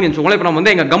வந்து பார்த்தீங்கன்னு வச்சுக்கோங்களேன், இப்போ நம்ம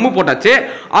வந்து எங்கள் கம்மு போட்டாச்சு.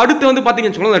 அடுத்து வந்து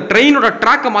பார்த்தீங்கன்னு வச்சுக்கோங்களேன், இந்த ட்ரெயினோட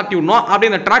ட்ராக்கை மாற்றி விடணும். அப்படியே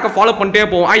இந்த ட்ராக்கை ஃபாலோ பண்ணிட்டே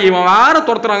போவோம். இவன் வேற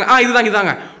துரத்துறாங்க.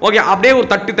 இதுதாங்க. ஓகே, அப்படியே ஒரு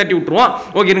தட்டி விட்டுருவோம்.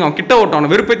 ஓகே, இருங்க, அவன் கிட்ட ஓட்டான்,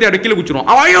 வெறுப்பேற்றி அடி கீழே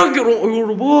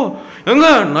குச்சிருவோம். எங்க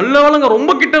நல்ல வேலைங்க,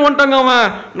 ரொம்ப கிட்ட வந்துட்டாங்க அவன்.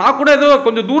 நான் கூட ஏதோ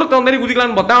கொஞ்சம் தூரத்தை வந்து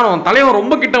குதிக்கலான்னு பார்த்தேன். அவன் தலைவன்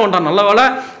ரொம்ப கிட்ட வந்துட்டான். நல்ல வேலை.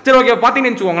 சரி ஓகே,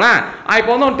 பார்த்தீங்கன்னு வச்சுக்கோங்களேன்,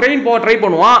 இப்போ வந்து அவன் ட்ரெயின் போக ட்ரை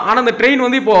பண்ணுவான். ஆனால் அந்த ட்ரெயின்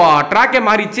வந்து இப்போ ட்ராக்கே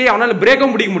மாறிச்சு. அவனால்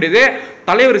பிரேக்கும் பிடிக்க முடியுது.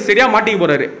 தலைவர் சரியா மாட்டிக்க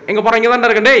போறாரு. எங்க போற, இங்க தான்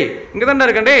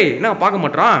இருக்கண்டே. என்ன பார்க்க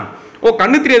மாட்டான்?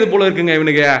 கண்ணு தெரியாது போல இருக்குங்க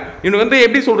இவனுக்கு வந்து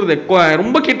எப்படி சொல்றது,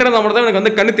 ரொம்ப கிட்ட இருந்தா மட்டும் தான் இவனுக்கு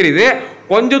வந்து கண்ணு தெரியுது.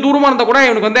 கொஞ்சம் தூரமா இருந்தா கூட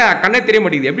இவனுக்கு வந்து கண்ணே தெரிய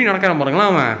மாட்டேங்குது. எப்படி நடக்கிறான் பாருங்களா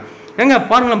அவன். எங்க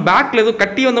பாருங்களேன், பேக்ல ஏதோ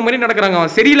கட்டி வந்த மாதிரி நடக்கிறாங்க.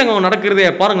 அவன் சரியில்லைங்க அவன் நடக்கிறதே.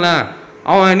 பாருங்களேன்,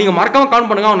 அவன் நீங்க மறக்காம கால்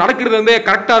பண்ணுங்க, அவன் நடக்கிறது வந்து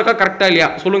கரெக்டா இருக்கா கரெக்டா இல்லையா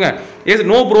சொல்லுங்க. எஸ்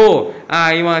நோ ப்ரோ,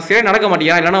 இவன் சரியா நடக்க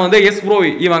மாட்டியா, இல்லைன்னா வந்து எஸ் ப்ரோ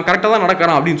இவன் கரெக்டாக தான்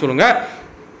நடக்கிறான் அப்படின்னு சொல்லுங்க.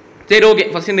 சரி ஓகே,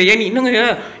 ஃபர்ஸ்ட் இந்த ஏணி இன்னுங்க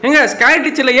எங்க ஸ்கேரி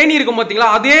டீச்சரில் ஏணி இருக்கும் பார்த்தீங்களா,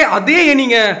 அதே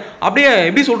ஏணிங்க அப்படியே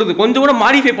எப்படி சொல்றது, கொஞ்சம் கூட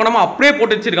மாடிஃபை பண்ணாமல் அப்படியே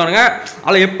போட்டு வச்சிருக்கானுங்க.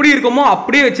 அதில் எப்படி இருக்குமோ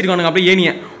அப்படியே வச்சிருக்கானுங்க அப்படியே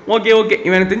ஏணியை. ஓகே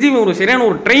இவன் தெரிஞ்சு இவன் ஒரு சரியான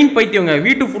ஒரு ட்ரெயின் பைத்தியவங்க.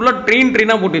 வீட்டு ஃபுல்லாக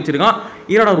ட்ரெயினாக போட்டு வச்சிருக்கான்.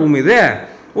 ஈரோட ரூம் இது.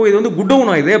 இது வந்து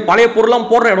குடவுனா, இது பழைய பொருள்லாம்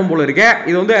போடுற இடம் போல இருக்கு.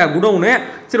 இது வந்து குடவுனு.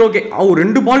 சரி ஓகே,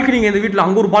 2 பால்கனிங்க இந்த வீட்டில்.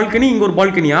 அங்கே ஒரு பால்கனி, இங்கே ஒரு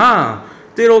பால்கனியா.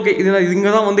 சரி ஓகே, இது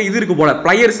இங்கே தான் வந்து இது இருக்குது போல்,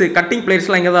 பிளையர்ஸ் கட்டிங்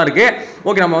பிளையர்ஸ்லாம் இங்கே தான் இருக்குது.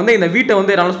 ஓகே, நம்ம வந்து இந்த வீட்டை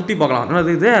வந்து நல்லா சுற்றி பார்க்கலாம்.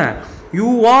 என்னது இது, you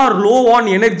are low on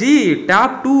energy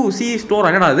tape to C store.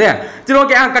 என்னடா இது. சரி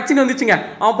ஓகே, கட்சின்னு வந்துச்சுங்க.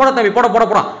 போட தம்பி போட.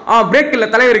 பிரேக் இல்லை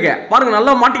தலைவருக்கு. பாருங்க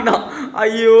நல்லா மாட்டிக்கிட்டான்.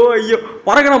 ஐயோ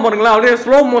பறக்கிறான் பாருங்களேன். அப்படியே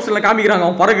ஸ்லோ மோஷனில் காமிக்கிறாங்க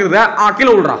அவன் பறக்குறத.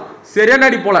 கீழே விழுறான். சரியான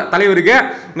அடி போல தலைவருக்கு.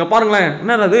 இங்கே பாருங்களேன்,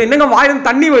 என்னது என்னங்க வாயிலிருந்து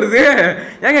தண்ணி வருது.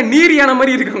 ஏங்க நீர் யானை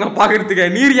மாதிரி இருக்காங்க பார்க்கறதுக்கு,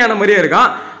 நீர் யானை மாதிரியே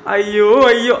இருக்கான். ஐயோ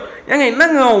ஏங்க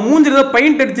என்னங்க மூஞ்சில் ஏதோ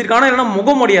பெயிண்ட் அடிச்சிருக்கானா, இல்லைன்னா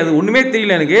முக முடியாது, ஒன்றுமே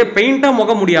தெரியல எனக்கு. பெயிண்டாக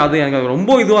முக முடியாது, எனக்கு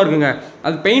ரொம்ப இதுவாக இருக்குங்க.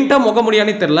 அது பெயிண்டாக முக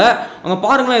முடியாதுன்னு தெரில. அங்கே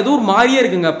பாருங்களேன், ஏதோ ஒரு மாதிரியே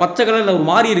இருக்குங்க, பச்சை கலரில் ஒரு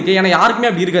மாதிரி இருக்குது. ஏன்னா யாருக்குமே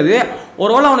அப்படி இருக்காது.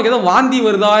 ஒருவேளை அவனுக்கு ஏதோ வாந்தி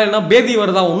வருதா இல்லைன்னா பேதி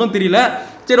வருதா ஒன்றும் தெரியல.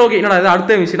 சரி ஓகே, என்னடா இது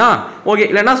அடுத்த விஷயம்னா. ஓகே,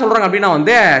 இல்லை என்ன சொல்கிறாங்க அப்படின்னா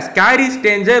வந்து ஸ்கேரி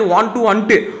ஸ்ட்ரேஞ்சர் 1 to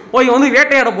 1. இவன் வந்து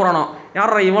வேட்டையாட போகிறானா.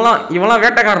 யாரா இவெல்லாம்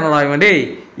வேட்டைக்காரனடா இவன். டேய்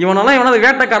இவனாவது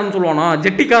வேட்டைக்காரன் சொல்லுவானா,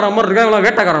 ஜெட்டிக்காரன் மாதிரி இருக்கா. இவெல்லாம்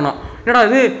வேட்டைக்காரனா. என்னடா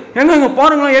இது, எங்க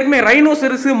பாருங்களேன், ஏற்கனவே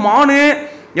ரைனோசரஸ், மானு,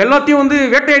 எல்லாத்தையும் வந்து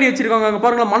வேட்டையாடி வச்சிருக்காங்க. அங்கே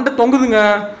பாருங்களேன் மண்டை தொங்குதுங்க.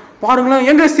 பாருங்களேன்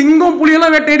எங்க சிங்கம்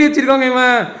புலியெல்லாம் வேட்டையாடி வச்சிருக்காங்க.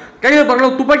 இவன் கையில்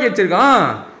பாருங்களேன் துப்பாக்கி வச்சிருக்கான்.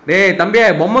 டேய் தம்பியே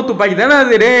பொம்மை துப்பாக்கி தானே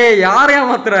அது. டேய் யார்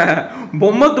ஏமாத்துற?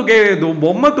 பொம்மை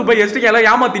துப்பாக்கி வச்சுட்டு எல்லாம்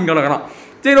ஏமாத்திங்க கிடக்கிறான்.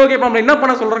 சரி ஓகே, இப்போ நம்ம என்ன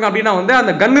பண்ண சொல்றாங்க அப்படின்னா வந்து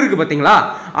அந்த கன் இருக்கு பார்த்தீங்களா,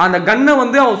 அந்த கன்னை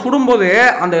வந்து அவன் சுடும்போது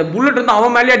அந்த புல்லட் வந்து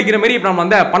அவன் மேலே அடிக்கிற மாதிரி இப்போ நம்ம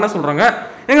வந்து பண்ண சொல்றாங்க.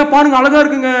 எங்க பாருங்க அழகா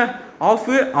இருக்குங்க. ஆஃப்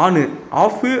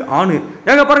ஆனு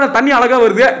எங்க பாருங்க தண்ணி அழகா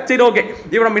வருது. சரி ஓகே,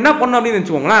 இப்போ நம்ம என்ன பண்ணோம் அப்படின்னு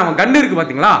வச்சுக்கோங்களேன். அவன் கன் இருக்கு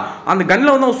பார்த்தீங்களா, அந்த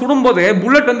கன்னில் வந்து அவன் சுடும்போது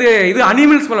புல்லட் வந்து இது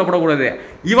அனிமல்ஸ் மேலே போடக்கூடாது,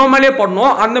 இவன் மேலே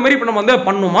போடணும். அந்த மாதிரி இப்போ நம்ம வந்து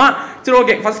பண்ணுமா. சரி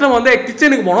ஓகே, ஃபர்ஸ்ட் நம்ம வந்து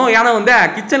கிச்சனுக்கு போனோம். ஏன்னா வந்து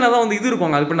கிச்சனில் தான் வந்து இது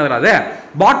இருக்கும், அது பண்ணது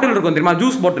பாட்டில் இருக்கும் தெரியுமா,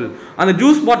 ஜூஸ் பாட்டில். அந்த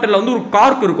ஜூஸ் பாட்டிலில் வந்து ஒரு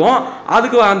கார்க் இருக்கும்.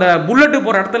 அதுக்கு அந்த புல்லட்டு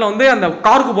போகிற இடத்துல வந்து அந்த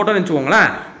கார்க்கு போட்டோன்னு வச்சுக்கோங்களேன்,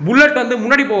 புல்லட் வந்து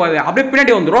முன்னாடி போகாது, அப்படியே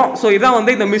பின்னாடி வந்துடும். ஸோ இதான்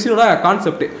வந்து இந்த மிஷினோட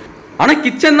கான்செப்ட். ஆனா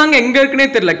கிச்சன் தாங்க எங்க இருக்குன்னே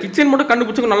தெரியல. கிச்சன் மட்டும்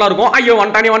கண்டுபிடிச்சுக்க நல்லா இருக்கும். ஐயோ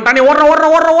வந்துட்டானே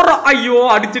ஓடுற ஐயோ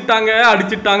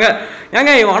அடிச்சிட்டாங்க.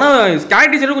 ஏங்க இவன் ஆனா ஸ்கேரி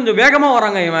டீச்சரோட கொஞ்சம் வேகமா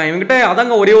வராங்க. இவன்கிட்ட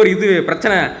அதாங்க ஒரே ஒரு இது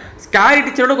பிரச்சனை, ஸ்கேரி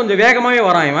டீச்சரோட கொஞ்சம் வேகமாவே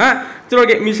வரான் இவன். சரி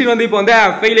ஓகே, மிஷின் வந்து இப்போ வந்து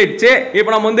ஃபெயில் ஆயிடுச்சு.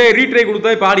 இப்போ நம்ம வந்து ரீட்ரை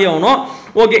கொடுத்தா இப்போ ஆடி ஆகணும்.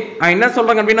 ஓகே, என்ன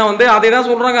சொல்றாங்க அப்படின்னா வந்து அதே தான்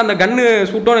சொல்றாங்க. அந்த கன்னு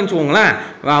சுட்டோன்னு வச்சுக்கோங்களேன்,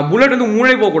 புல்லட் வந்து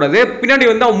முன்னாடி போகக்கூடாது, பின்னாடி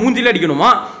வந்து அவன் மூஞ்சில அடிக்கணுமா.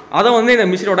 அதான் வந்து இந்த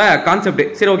மிஷினோட கான்செப்ட்.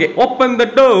 சரி ஓகே, ஓப்பன் த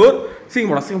டோர்.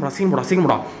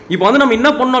 சீக்கிரம்டா. இப்போ வந்து நம்ம என்ன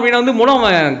பண்ணோம் அப்படின்னா வந்து மூலம்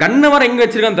அவன் கன்னை வர எங்கே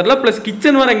வச்சிருக்கான்னு தெரியல, ப்ளஸ்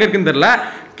கிச்சன் வர எங்கே இருக்குன்னு தெரியல.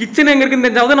 கிச்சன் எங்கே இருக்குன்னு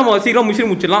தெரிஞ்சாவது நம்ம சீக்கிரம் மிஷின்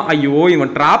முடிச்சிடலாம். ஐயோ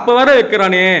இவன் ட்ராப்பை வேற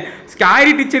வைக்கிறானே.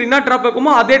 ஸ்கேரி டீச்சர் என்ன ட்ராப்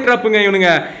வைக்குமோ அதே ட்ராப்புங்க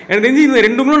இவனுங்க. எனக்கு தெரிஞ்சு இந்த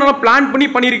ரெண்டுங்களும் நல்லா பிளான்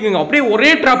பண்ணியிருக்குங்க. அப்படியே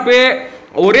ஒரே ட்ராப்பு,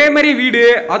 ஒரே மாதிரி வீடு.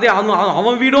 அது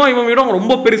அவன் வீடும் இவன் வீடும்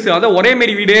ரொம்ப பெருசு, அதான் ஒரே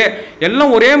மாதிரி வீடு,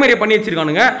 எல்லாம் ஒரே மாதிரி பண்ணி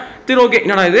வச்சிருக்கானுங்க. சரி ஓகே,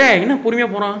 என்னடா இது என்ன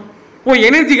பொறுமையாக போகிறான்.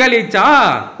 எனர்ஜி காலி ஆயிடுச்சா.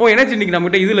 எனர்ஜி இன்னைக்கு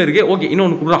நம்மகிட்ட இதில் இருக்கு. ஓகே,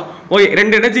 இன்னொன்று கொடுறா. ஓகே,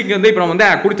 2 எனர்ஜிக்கு வந்து இப்போ நம்ம வந்து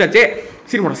குடிச்சாச்சு.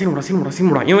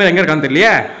 சீனுடா இவன் எங்கே இருக்கான்னு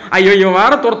தெரியலையே. ஐயோ இவன்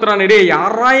வேற துரத்துறான். டே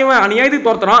யாரா இவன் அநியாயத்துக்கு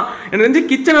துரத்துறான். எனக்கு தெரிஞ்சு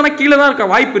கிச்சன் ஆனால் கீழே தான் இருக்க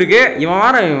வாய்ப்பு இருக்கு. இவன்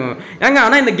வேற ஏங்க.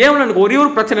 ஆனால் இந்த கேமில் எனக்கு ஒரே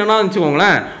ஒரு பிரச்சனை என்ன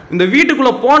வச்சுக்கோங்களேன், இந்த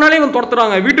வீட்டுக்குள்ளே போனாலே இவன்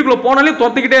துரத்துறாங்க. வீட்டுக்குள்ளே போனாலே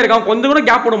துரத்துக்கிட்டே இருக்கான், கொஞ்சம் கூட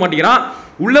கேப் விட மாட்டேங்கிறான்.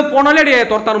 உள்ளே போனாலே அப்படியே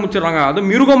துரத்த ஆரம்பிச்சிடுறாங்க. அது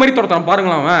மிருகம் மாதிரி துரத்துறான்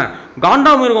பாருங்களேன். அவன்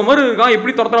காண்டா மிருகம் மாதிரி இருக்கான்.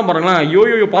 எப்படி துரத்துறான் பாருங்களேன்.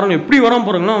 ஐயோ பாருங்க எப்படி வரான்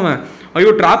பாருங்களேன் அவன்.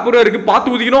 ஐயோ டிராப்பரா இருக்கு,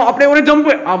 பார்த்து ஊதிக்கணும். அப்படியே ஒரே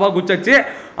ஜம்பு குச்சாச்சு.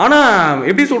 ஆனால்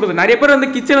எப்படி சொல்றது, நிறைய பேர் வந்து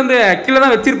கிச்சன் வந்து கீழே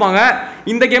தான் வச்சிருப்பாங்க.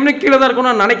 இந்த கேம்ல கீழே தான்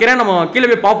இருக்கும்னு நான் நினைக்கிறேன். நம்ம கீழே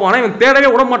போய் பார்ப்போம். ஆனால் இவன் தேடவே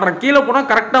விட மாட்டான். கீழே போனால்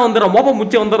கரெக்டாக வந்துடுறான், மோப்ப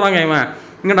முச்சை வந்துடுறாங்க. இவன்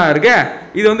இங்கடா இருக்கு.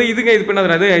 இது வந்து இதுங்க இது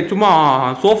பண்ணது சும்மா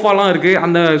சோஃபாலாம் இருக்கு,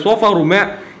 அந்த சோஃபா ரூமு.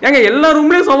 ஏங்க எல்லா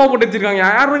ரூம்லேயும் சோஃபா போட்டு வச்சிருக்காங்க.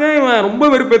 யாருங்க இவன் ரொம்ப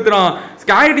வெறுப்பேற்றுறான்.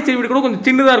 ஸ்கேரி டீச்சர் வீடு கூட கொஞ்சம்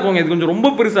சின்னதாக இருக்குங்க, இது கொஞ்சம்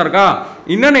ரொம்ப பெருசாக இருக்கா.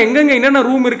 என்னென்ன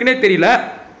ரூம் இருக்குன்னே தெரியல.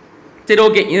 சரி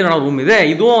ஓகே, இது என்னடா ரூம் இது.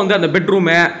 இதுவும் வந்து அந்த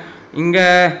பெட்ரூமு. இங்கே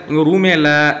ரூமே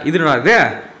இல்லை. இது என்னடா இது.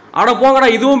 அட போங்கடா,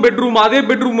 இதுவும் பெட்ரூம், அதே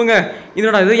பெட்ரூமுங்க.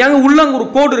 இதனடா இது. ஏங்க உள்ள அங்கே ஒரு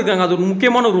கோடு இருக்காங்க, அது ஒரு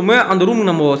முக்கியமான ரூமு. அந்த ரூம்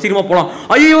நம்ம சீக்கிரமாக போகலாம்.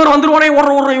 ஐயோ இவர் வந்துருவானே,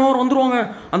 இவர் வந்துருவாங்க.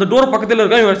 அந்த டோர் பக்கத்தில்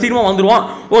இருக்கா, இவன் சீக்கிரமாக வந்துருவான்.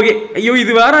 ஓகே, ஐயோ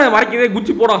இது வேற மறைக்கதே,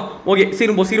 குச்சி போடா. ஓகே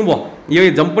சீக்கிரம் போ. ஐயோ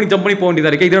ஜம்ப் பண்ணி போக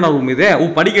வேண்டியதாக இருக்கு. இதனடா ரூம் இது.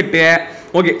 படிக்கட்டு.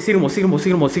 ஓகே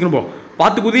சீக்கிரம் போ.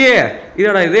 பார்த்து குதியே.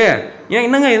 இதடா இது. ஏன்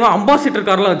என்னங்க இவன் அம்பாசிடர்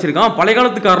கார்லாம் வச்சிருக்கான், பழைய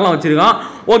காலத்து கார்லாம் வச்சிருக்கான்.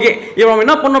 ஓகே, இவன்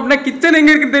என்ன பண்ணோம் அப்படின்னா கிச்சன்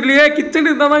எங்கே இருக்குன்னு தெரியலையே. கிச்சன்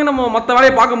இருந்தால் தாங்க நம்ம மற்ற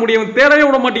வேலையை பார்க்க முடியும். தேடவே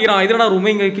விட மாட்டேங்கிறான். இதனடா ரூம்,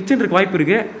 இங்கே கிச்சன் இருக்கு வாய்ப்பு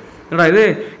இருக்கு. என்னடா இது.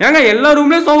 ஏங்க எல்லா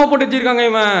ரூம்லேயும் சோஃபா போட்டு வச்சிருக்காங்க.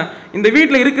 இவன் இந்த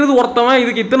வீட்டில் இருக்கிறது ஒருத்தவன்,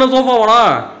 இதுக்கு இத்தனை சோஃபாவாடா.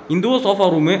 இதுவும் சோஃபா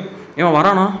ரூமு. இவன்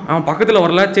வரானா? அவன் பக்கத்தில்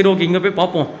வரல. சரி ஓகே, இங்கே போய்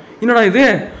பார்ப்போம். என்னடா இது.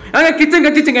 ஏங்க கிச்சன்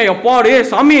கச்சிச்சுங்க. எப்பாடு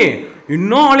சாமி,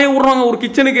 இன்னும் ஆளே விட்றாங்க ஒரு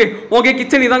கிச்சனுக்கு. ஓகே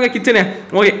கிச்சன் இதாங்க கிச்சனு.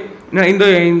 ஓகே, இந்த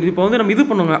இப்போ வந்து நம்ம இது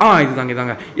பண்ணுவோங்க.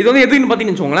 இதாங்க இது வந்து எதுன்னு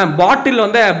பார்த்தீங்கன்னு வச்சுக்கோங்களேன்,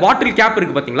 பாட்டில் கேப்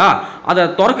இருக்குது பார்த்தீங்களா, அதை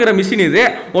திறக்கிற மிஷின் இது.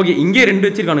 ஓகே, இங்கே 2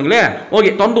 வச்சிருக்கானுங்களே.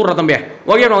 ஓகே திறந்து விட்றா தம்பி.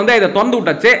 ஓகே நான் வந்து இதை திறந்து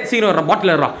விட்டாச்சு. சீக்கிரம் வர்ற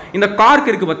பாட்டில் வர்றா. இந்த கார்க்கு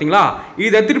இருக்குது பார்த்தீங்களா,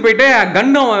 இதை எடுத்துகிட்டு போயிட்டு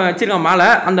கன்னு வச்சிருக்கான் மேலே.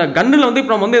 அந்த கன்னில் வந்து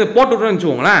இப்போ நம்ம வந்து இதை போட்டு விட்றோம்னு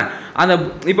வச்சுக்கோங்களேன், அந்த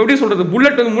இப்போ எப்படி சொல்கிறது,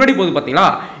 புல்லட் வந்து முன்னாடி போகுது பார்த்தீங்களா,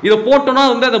 இதை போட்டோன்னா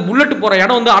வந்து அந்த புல்லட் போகிற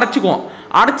இடம் வந்து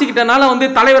அடைச்சிக்கிட்டனால வந்து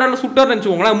தலைவரால் சுட்டார்னு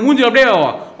வச்சுக்கோங்களேன், மூஞ்சி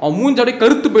அப்படியே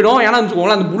கருத்து போயிடும். ஏன்னா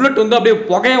வச்சுக்கோங்களேன், அந்த புல்லட் வந்து அப்படியே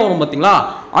புகையாக வரும் பார்த்தீங்களா,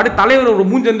 அப்படியே தலைவர் ஒரு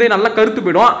மூஞ்சி வந்து நல்லா கருத்து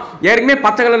போயிடும். ஏற்கனவே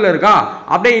பச்சை கலரில் இருக்கா,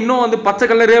 அப்படியே இன்னும் வந்து பச்சை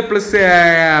கலரு ப்ளஸ்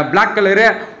பிளாக் கலரு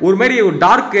ஒரு மாதிரி ஒரு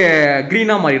டார்க்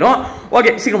க்ரீனாக மாறிடும்.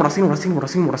 ஓகே சீக்கிரம்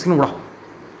போடா.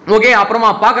 ஓகே,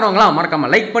 அப்புறமா பார்க்குறவங்களாம்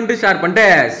மறக்காமல் லைக் பண்ணிட்டு ஷேர் பண்ணிட்டு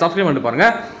சப்ஸ்கிரைப் பண்ணிட்டு பாருங்க.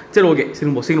 சரி ஓகே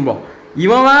சீக்கிரம் போ.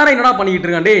 இவன் வேற என்னடா பண்ணிக்கிட்டு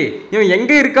இருக்கான். டே இவன்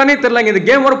எங்கே இருக்கானே தெரியல. இந்த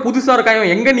கேம் வர புதுசாக இருக்கான்.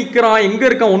 இவன் எங்கே நிற்கிறான், எங்கே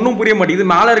இருக்கான் ஒன்றும் புரிய மாட்டேங்குது.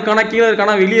 மேலே இருக்கானா கீழே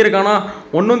இருக்கானா வெளியே இருக்கானா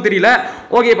ஒன்றும் தெரியல.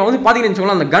 ஓகே, இப்போ வந்து பார்த்தீங்கன்னு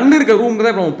வச்சுக்கோங்களேன், அந்த கன் இருக்க ரூமுக்கு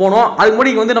தான் இப்போ நம்ம போனோம். அதுக்கு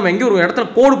முன்னாடி வந்து நம்ம எங்கே ஒரு இடத்துல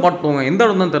கோடு பாட்டுவோங்க. எந்த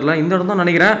இடம் தான் தெரியல, இந்த இடம் தான்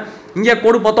நினைக்கிறேன். இங்கே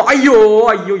கோடு பார்த்தோம். ஐயோ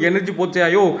ஐயோ எனர்ஜி போச்சே,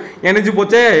 ஐயோ எனர்ஜி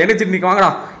போச்சே, எனர்ஜி ட்ரிங்க் வாங்கடா.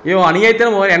 ஐயோ அநியாயத்தை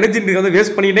நம்ம எனர்ஜி ட்ரிங்க் வந்து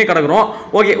வேஸ்ட் பண்ணிகிட்டே கிடக்குறோம்.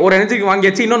 ஓகே ஒரு எனர்ஜிக்கு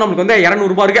வாங்கியாச்சு. இன்னும் நம்மளுக்கு வந்து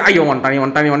 200 இருக்குது. ஐயோ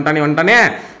வந்துட்டானே.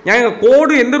 ஏங்க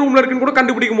கோடு எந்த ரூமில் இருக்குன்னு கூட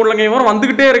கண்டுபிடிக்க முடியலங்க. இவன்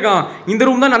வந்துக்கிட்டே இருக்கான். இந்த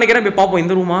ரூம் தான் நினைக்கிறேன். போய் பார்ப்போம்.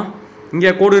 இந்த ரூமா?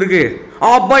 இங்கே கோடு இருக்குது.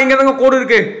 அப்பா இங்கே தாங்க கோடு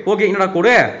இருக்குது. ஓகே என்னடா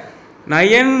கோடு?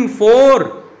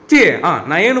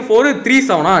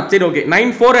 9437. சரி ஓகே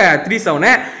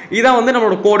 9437. இதான் வந்து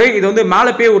நம்மளோட கோடு. இது வந்து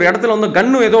மேலே போய் ஒரு இடத்துல வந்து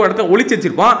கன்னு ஏதோ இடத்துல ஒளிச்சு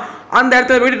வச்சிருப்பான். அந்த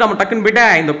இடத்துல போயிட்டு நம்ம டக்குன்னு போயிட்டு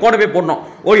இந்த கோடை போய் போடணும்.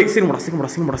 ஓகே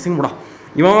சிங்கமுடா.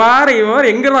 இவன் வேற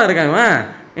எங்கெல்லாம் இருக்கான் இவன்?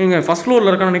 எங்க ஃபர்ஸ்ட் ஃப்ளோரில்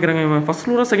இருக்கான்னு நினைக்கிறேங்க. இவன் ஃபர்ஸ்ட்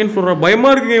ஃப்ளோரா செகண்ட் ஃப்ளோரா?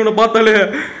 பயமாக இருக்குங்க இவனை பார்த்தாலே.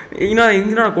 இந்த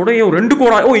கோடை 2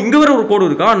 கோடா? இங்கே வேற ஒரு கோடு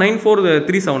இருக்கா?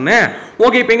 9437.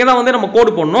 ஓகே இப்போ இங்கே தான் வந்து நம்ம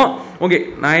கோடு போடணும். ஓகே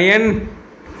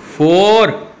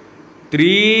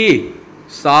 9437.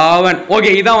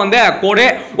 ஓகே இதான் வந்து கோடு.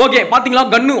 ஓகே பாத்தீங்களா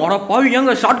கன்னு? பாவி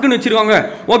ஏங்க ஷார்ட் கன் வச்சிருக்காங்க.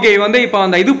 ஓகே வந்து இப்போ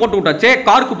அந்த இது போட்டு விட்டாச்சு,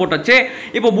 காருக்கு போட்டாச்சு.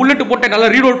 இப்போ புல்லட் போட்டு நல்லா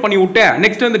ரீலோட் பண்ணி விட்டு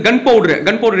நெக்ஸ்ட் வந்து கன்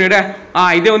பவுடர் எடு.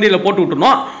 இதே வந்து இதில் போட்டு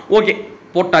விட்டுருணும். ஓகே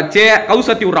போட்டாச்சு. கவு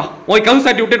சாத்தி விட்றா. ஓகே கவு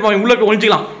சாத்தி விட்டு உள்ள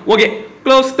ஒழிச்சிக்கலாம். Okay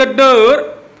close the door.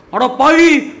 பாவி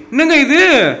என்னங்க இது?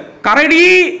 கரடி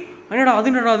என்னடா அது?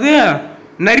 என்னடா அது?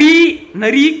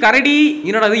 நரி கரடி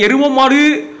என்னடா அது? எரும மாடு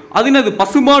அது என்னது?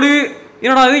 பசு மாடு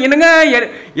என்னடா இது? என்னங்க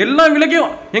எல்லா விலைக்கும்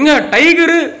எங்க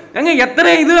டைகரு எங்க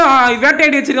எத்தனை இது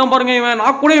வேட்டையாடி வச்சிருக்கான் பாருங்க இவன்.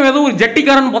 நான் கூட இவன் ஏதோ ஒரு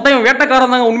ஜட்டிக்காரன் பார்த்தா இவன்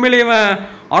வேட்டைக்காரன் தாங்க உண்மையிலே இவன்.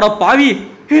 பாவி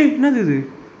என்னது இது?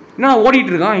 என்ன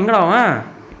ஓடிட்டு இருக்கான்? எங்கடா அவன்?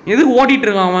 எதுக்கு ஓடிட்டு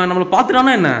இருக்கான் அவன்? நம்மளை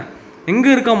பார்த்துட்டானா என்ன? எங்க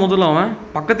இருக்கான் முதல்ல அவன்?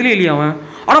 பக்கத்துலேயே இல்லையா அவன்?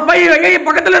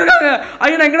 பக்கத்துல இருக்காங்க.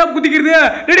 ஐயோ நான் எங்கடா குதிக்கிறது?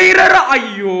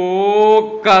 ஐயோ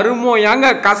கருமோ ஏங்க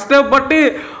கஷ்டப்பட்டு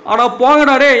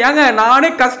போங்கடா டே. ஏங்க நானே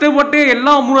கஷ்டப்பட்டு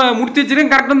எல்லாம் முடிச்சு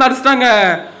வச்சுட்டு கரெக்டாக வந்து அடிச்சிட்டாங்க.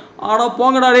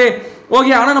 போங்கடா டே.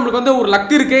 ஓகே ஆனால் நம்மளுக்கு வந்து ஒரு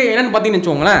லக் இருக்குது. என்னென்னு பார்த்தீங்கன்னு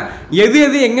வச்சுக்கோங்களேன்,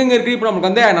 எது எங்கெங்கே இருக்குது இப்போ நம்மளுக்கு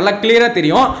வந்து நல்லா கிளியராக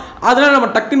தெரியும். அதனால் நம்ம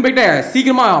டக்குன்னு போயிட்டு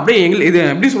சீக்கிரமாக அப்படியே இது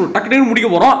எப்படி சொல்லுவோம் டக்குன்னு முடிக்க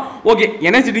போகிறோம். ஓகே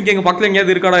எனர்ஜி ட்ரிங்க் எங்கள் பக்கத்தில்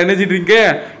எங்கேயாவது இருக்காடா? எனர்ஜி ட்ரிங்க்கு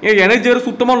எனர்ஜி வேறு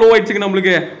சுத்தமாக லோ ஆயிடுச்சுங்க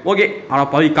நம்மளுக்கு. ஓகே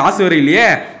பாதி காசு வேறு இல்லையே.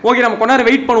 ஓகே நம்ம கொஞ்ச நேரம்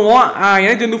வெயிட் பண்ணுவோம்.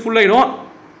 எனர்ஜி வந்து ஃபுல் ஆகிடும்.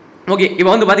 ஓகே இப்போ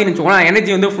வந்து பார்த்தீங்கன்னு வச்சுக்கோங்களேன்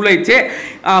எனர்ஜி வந்து ஃபுல் ஆயிடுச்சு.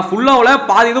 ஃபுல்லாக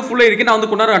பாதி இது ஃபுல்லாக இருக்குது. நான்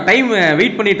வந்து கொஞ்ச நேரம் டைம்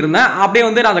வெயிட் பண்ணிட்டு இருந்தேன். அப்படியே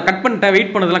வந்து நான் அதை கட் பண்ணிட்டேன்.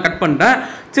 வெயிட் பண்ணதெல்லாம் கட் பண்ணிட்டேன்.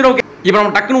 சரி ஓகே இப்போ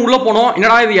நம்ம டக்குன்னு உள்ளே போனோம்.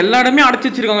 என்னடா இது எல்லா இடமே அடைச்சி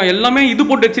வச்சிருக்காங்க. எல்லாமே இது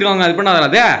போட்டு வச்சிருக்காங்க. அது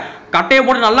பண்ணாத கட்டையை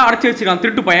போட்டு நல்லா அடைச்சி வச்சிருக்கான்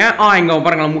திருட்டு பையன். இங்கே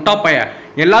பாருங்களேன் முட்டா பையன்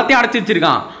எல்லாத்தையும் அடைச்சி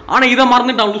வச்சிருக்கான். ஆனால் இதை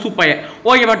மறந்துட்டான் லூசு பையன்.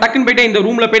 ஓகே இப்போ டக்குன்னு போயிட்டு இந்த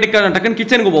ரூமில் போயிட்டு டக்குன்னு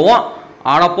கிச்சனுக்கு போவோம்.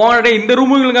 போனடே இந்த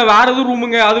ரூமுங்க வேற எதுவும்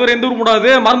ரூமுங்க. அது வேற எந்த ரூம் கூடாது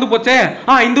மறந்து போச்சே.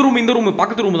 இந்த ரூம்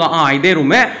பக்கத்து ரூம் தான். இதே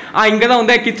ரூமு. இங்கே தான்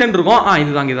வந்து கிச்சன் இருக்கும்.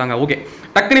 இதுதாங்க. ஓகே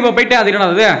டக்குன்னு இப்போ போயிட்டு அது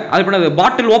என்னது? அது பண்ணது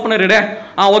பாட்டில் ஓப்பனர் எடு.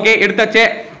 ஓகே எடுத்தாச்சே.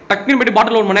 டக்குன்னு போயிட்டு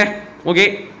பாட்டில் ஓன் பண்ணேன். ஓகே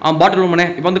பாட்டில் ஓன்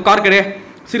பண்ணேன். இப்போ வந்து கார் கடை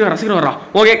சீக்கிரம் வரா.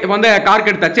 ஓகே இப்போ வந்து கார்க்கு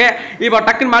எடுத்தாச்சு. இப்போ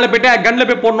டக்குன்னு மேலே போயிட்டு கன்னில்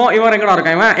போய் போடணும். இவன் எங்கடா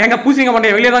இருக்கான்? இவன் எங்க பூசிங்க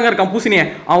மாட்டேன் வெளியே தாங்க இருக்கான் பூசினியே.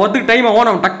 அவன் டைம் ஆகும்.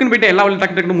 நம்ம டக்குன்னு போயிட்டு எல்லா வேலையும்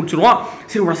டக்குன்னு முடிச்சிருவோம்.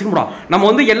 சீக்கிரம் நம்ம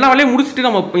வந்து எல்லா வேலையும் முடிச்சுட்டு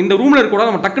நம்ம இந்த ரூமில்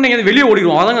இருக்கக்கூடாது. நம்ம டக்குன்னு எங்கேயாவது வெளியே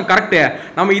ஓடிடுவோம். அதாங்க கரெக்டு.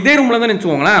 நம்ம இதே ரூமில் தான்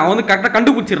நினச்சிக்கோங்களேன். அவன் வந்து கரெக்டாக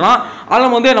கண்டுபிடிச்சிடறான்.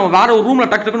 அதில் வந்து நம்ம வேற ஒரு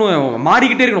ரூமில் டக்குன்னு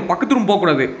மாறிக்கிட்டே இருக்கணும். பக்கத்து ரூம்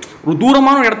போகக்கூடாது. ஒரு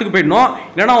தூரமான இடத்துக்கு போயிடணும்.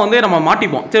 இல்லைன்னா வந்து நம்ம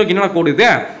மாட்டிப்போம். சரி ஓகே என்னடா கோடு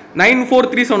இது?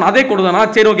 9437 அதே கோடு தானா?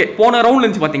 சரி ஓகே போன ரவுண்ட்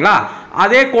இருந்துச்சு பார்த்தீங்களா?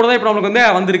 அதே கோடு தான் இப்போ நம்மளுக்கு வந்து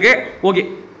வந்திருக்கு. ஓகே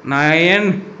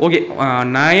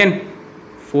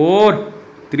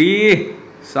 9437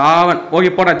 ஓகே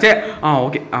போட்டாச்சு.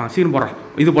 ஓகே சீக்கிரம் போடுறோம்.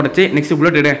 இது போட்டாச்சு. நெக்ஸ்ட்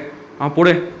புல்லட் எடு.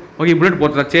 போடு. ஓகே புல்லட்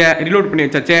போட்டாச்சு. ரீலோட் பண்ணி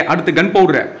வச்சாச்சு. அடுத்து கன்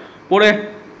பவுடரு போடு.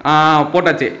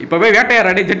 போட்டாச்சு. இப்போ போய்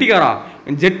வேட்டையாடுறா ஜெட்டிக்காரா.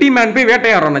 ஜெட்டி மேன் போய்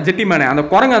வேட்டையாடுறான். ஜெட்டி மேனு அந்த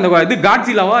குரங்கு அந்த இது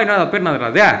காட்ஜிலாவா என்ன பேர்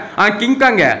என்னது?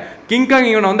 கிங்காங்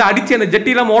இவனை வந்து அடிச்சு அந்த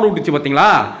ஜெட்டிலாம் ஓட விட்டுச்சு பார்த்தீங்களா?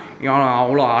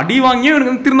 அவ்வளோ அடி வாங்கியும்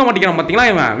இவனுக்கு திருந்த மாட்டேங்கிறான் பார்த்தீங்களா?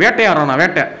 இவன் வேட்டையாடுறான்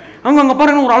வேட்டை. அங்கே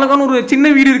பாருங்க ஒரு அழகான ஒரு சின்ன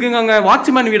வீடு இருக்குங்க. அங்கே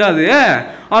வாட்ச்மேன் வீடு அது.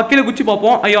 கீழே குச்சி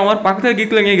பார்ப்போம். ஐயோ அவன் பக்கத்தில்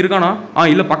கீக்கில் எங்கே இருக்கானா?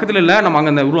 இல்லை பக்கத்தில் இல்லை. நம்ம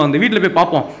அங்கே அந்த வீட்டில் போய்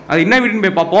பார்ப்போம். அது என்ன வீடுன்னு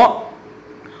போய் பார்ப்போம்.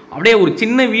 அப்படியே ஒரு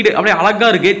சின்ன வீடு அப்படியே அழகா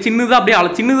இருக்கு. சின்னதாக அப்படியே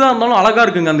சின்னதாக இருந்தாலும் அழகா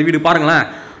இருக்குங்க அந்த வீடு பாருங்களேன்.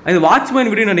 இது வாட்ச்மேன்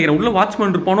வீடுன்னு நினைக்கிறேன். உள்ள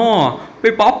வாட்ச்மேன் இருப்பானோ?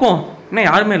 போய் பார்ப்போம். என்ன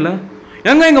யாருமே இல்லை.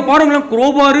 இங்கே பாருங்களேன்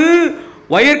குரோபாரு,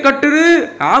 ஒயர் கட்டரு,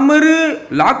 ஹேமரு,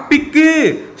 லாக் பிக்கு,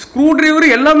 ஸ்க்ரூ டிரைவர்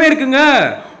எல்லாமே இருக்குங்க.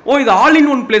 இது ஆல் இன்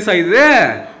ஒன் பிளேஸ் ஆகுது.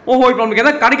 இப்போ நமக்கு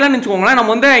எதாவது கிடைக்கலான்னு வச்சுக்கோங்களேன்.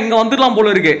 நம்ம வந்து இங்கே வந்துடலாம்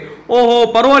போல இருக்கு.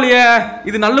 பரவாயில்லையே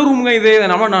இது நல்ல ரூமுங்க. இது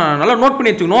நம்ம நல்லா நோட்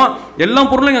பண்ணி வச்சுக்கணும். எல்லா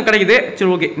பொருளும் இங்கே கிடைக்குது.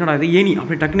 சரி ஓகே என்னடா இது ஏனி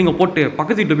அப்படியே டக்குன்னு நீங்கள் போட்டு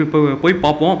பக்கத்து வீட்டில் போய்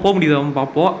பார்ப்போம். போக முடியுது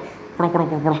பார்ப்போம். போடா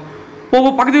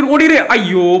பக்கத்து வீட்டு ஓடிடு.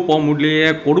 ஐயோ போக முடியலையே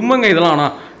கொடுமைங்க இதெல்லாம்.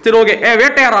 ஆனால் சரி ஓகே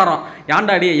வேட்டையாடுறான்.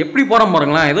 ஏன்டாடி எப்படி போகிறான்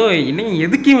பாருங்களேன். ஏதோ இன்னும்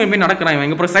எதுக்கும் போய் நடக்கிறான்.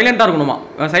 இவன் அப்புறம் சைலண்டாக இருக்கணுமா?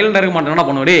 சைலண்டாக இருக்க மாட்டேன். என்ன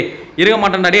பண்ணுவோம்? இருக்க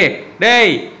மாட்டேன்டா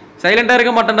டேய் சைலண்டாக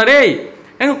இருக்க மாட்டேன்டா டேய்.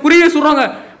 குறியே சுடுறாங்க.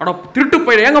 திருட்டு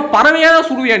பயில எங்க பறவையா தான்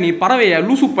சுடுவியா நீ? பறவையா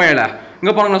லூசு பயல.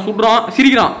 இங்கே பாருங்க சுடுறான்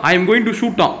சிரிக்கிறான். I am going to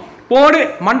ஷூட்டான். போடு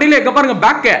மண்டையில எங்க பாருங்க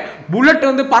பேக்கு புல்லட்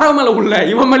வந்து பறவை மேலே உள்ள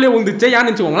இவன் மேலே வந்துச்சு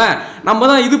ஏன்னு வச்சுக்கோங்களேன். நம்ம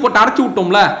தான் இது போட்டு அரைச்சி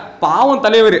விட்டோம்ல பாவம்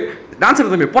தலைவர். டான்ஸ்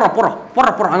தம்பி போற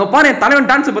அங்கே பாருங்க தலைவன்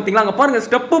டான்ஸ் பார்த்தீங்களா? அங்கே பாருங்க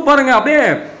ஸ்டெப்பு பாருங்க அப்படியே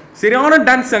சரியான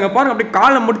டான்ஸ். அங்கே பாருங்க அப்படியே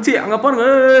காலை முடிச்சு அங்கே பாருங்க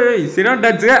சரியான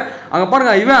டான்ஸு. அங்கே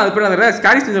பாருங்க இவன் அது பேர் அந்த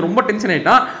ஸ்கேரி ஸ்டேஞ்சர் ரொம்ப டென்ஷன்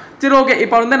ஆகிட்டான். சரி ஓகே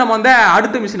இப்போ வந்து நம்ம வந்து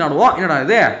அடுத்த மிஷின் ஆடுவோம். என்னடா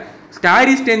இது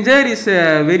scary stranger is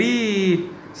very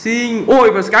seeing.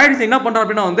 இப்போ ஸ்கேரி என்ன பண்ணுறோம்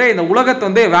அப்படின்னா வந்து இந்த உலகத்தை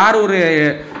வந்து வேற ஒரு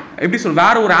எப்படி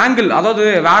வேற ஒரு ஆங்கிள், அதாவது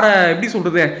வேற எப்படி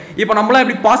சொல்றது, இப்போ நம்மளாம்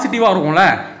எப்படி பாசிட்டிவாக இருக்கும்ல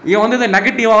இவன் வந்து இது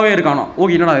நெகட்டிவாகவே இருக்கானோ.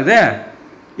 ஓகே என்னடா இது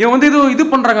இவன் வந்து இது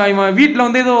பண்ணுறாங்க. இவன் வீட்டில்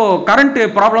வந்து ஏதோ கரண்ட்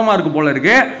ப்ராப்ளமாக இருக்குது போல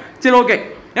இருக்கு. சரி ஓகே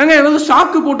ஏங்க ஏதாவது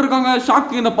ஷாக்கு போட்டிருக்காங்க.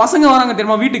 ஷாக்கு இந்த பசங்க வராங்க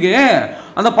தெரியுமா வீட்டுக்கு,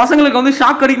 அந்த பசங்களுக்கு வந்து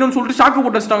ஷாக் அடிக்கணும்னு சொல்லிட்டு ஷாக்கு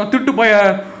போட்டு வச்சுட்டாங்க. திட்டு போய்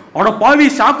அவட பாவி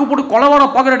ஷாக்கு போட்டு கொலகாரா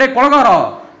பார்க்குறடே கொலகாரா.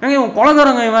 ஏங்க இவன்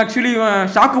கொலகாரங்க இவன் ஆக்சுவலி இவன்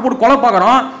ஷாக்கு போட்டு கொலை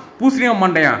பார்க்குறான். பூசணியா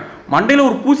மண்டையில்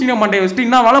ஒரு பூசணியா மண்டையை வச்சுட்டு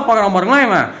என்ன வேலை பார்க்குறான் பாருங்களா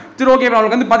இவன். சரி ஓகே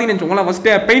அவளுக்கு வந்து பார்த்தீங்கன்னு வச்சுக்கோங்களேன்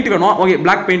ஃபஸ்ட்டு பெயிண்ட் வேணும். Okay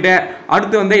black paint.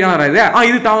 அடுத்து வந்து என்ன இது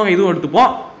இது தாவங்க இதுவும்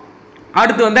எடுத்துப்போம்.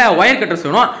 அடுத்து வந்து ஒயர் கட்டர்ஸ்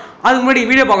வேணும். அதுக்கு முன்னாடி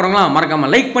வீடியோ பார்க்குறவங்களா மறக்காம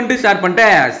லைக் பண்ணிட்டு ஷேர் பண்ணிட்டு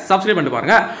சப்ஸ்கிரைப் பண்ணிட்டு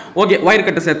பாருங்க. ஓகே ஒயர்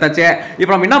கட்டர்ஸ் எடுத்தாச்சு.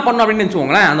 இப்போ நம்ம என்ன பண்ணோம் அப்படின்னு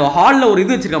வச்சுக்கோங்களேன், அந்த ஹாலில் ஒரு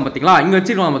இது வச்சிருக்கான் பார்த்தீங்களா, இங்கே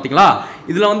வச்சிருக்கான் பார்த்தீங்களா,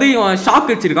 இதில் வந்து ஷாக்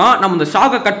வச்சிருக்கான். நம்ம இந்த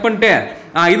ஷாக்கை கட் பண்ணிட்டு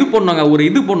இது போடணுங்க, ஒரு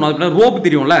இது போடணும். அது ரோப்பு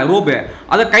தெரியும்ல, ரோப்பு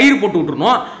அதை கயிறு போட்டு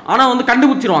விட்டுருணும். ஆனால் வந்து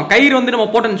கண்டுபிடிச்சிருவான் கயிறு வந்து நம்ம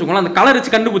போட்டோன்னு வச்சுக்கோங்களேன் அந்த கலர்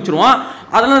வச்சு கண்டுபிடிச்சிருவான்.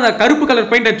 அதெல்லாம் அந்த கருப்பு கலர்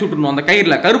பெயிண்ட் அடிச்சு விட்டுருணும். அந்த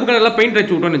கயிறில் கருப்பு கலரில் பெயிண்ட்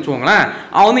அடிச்சு விட்டோன்னு வச்சுக்கோங்களேன்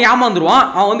அவன் வந்து ஏமாந்துருவான்.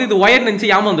 அவன் வந்து இது ஒயர் நினச்சி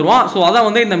ஏமாந்துருவான். ஸோ அதான்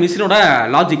வந்து இந்த மிஷினோட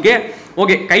லாஜிக்கு.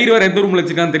 ஓகே கயிறு வேறு எந்த ரூமில்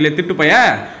வச்சுருக்கான்னு தெரியல, திட்டு பைய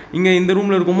இங்கே இந்த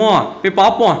ரூமில் இருக்குமோ போய்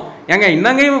பார்ப்போம். ஏங்க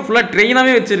என்னங்க இவன் ஃபுல்லாக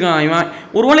ட்ரெயினாகவே வச்சிருக்கான்.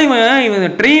 ஒருவேளை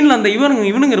இவன் ட்ரெயினில் அந்த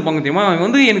இவனுங்க இருப்பாங்க தெரியுமா, இவன்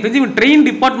வந்து எனக்கு தெரிஞ்சு இவன் ட்ரெயின்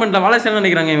டிபார்ட்மெண்ட்டில் வேலை செய்யணும்னு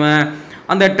நினைக்கிறாங்க. இவன்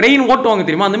அந்த ட்ரெயின் ஓட்டுவாங்க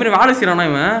தெரியுமா, அந்த மாதிரி வேலை செய்கிறானா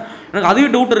இவன். எனக்கு அதுவே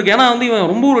டவுட் இருக்குது. ஏன்னா வந்து இவன்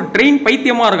ரொம்ப ஒரு ட்ரெயின்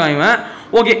பைத்தியமாக இருக்கான் இவன்.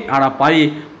 ஓகே ஆடா பாய்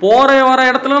போகிற வர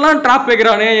இடத்துலலாம் ட்ராப்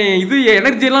வைக்கிறானே, இது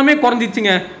எனர்ஜி எல்லாமே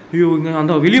குறைஞ்சிச்சுங்க. ஐயோ இங்கே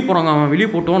அந்த வெளியே போகிறாங்க, அவன்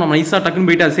வெளியே போட்டோம் நம்ம நைஸாக டக்குன்னு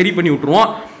போயிட்டு அதை சரி பண்ணி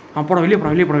விட்ருவோம். போடா வெளியே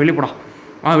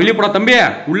போடா தம்பி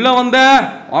உள்ளே வந்த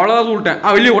அவ்வளோதான் சொல்லிட்டேன்.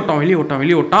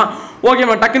 வெளியே ஓட்டான். ஓகே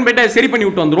நம்ம டக்குன்னு போயிட்டு சரி பண்ணி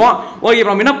விட்டு வந்துடுவோம். ஓகே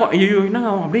நம்ம என்ன ஐயோ என்னங்க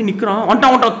அவன் அப்படியே நிற்கிறான்.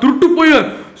 வந்துட்டான் திருட்டு போய்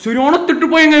சரியான திட்டு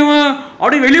போய்ங்க இவன்.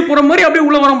 அப்படியே வெளியே போகிற மாதிரி அப்படியே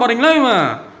உள்ளே வரான் பாருங்களா இவன்.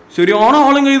 சரியான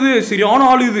ஆளுங்க இது, சரியான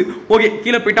ஆளு இது. ஓகே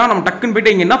கீழே போயிட்டா நம்ம டக்குன்னு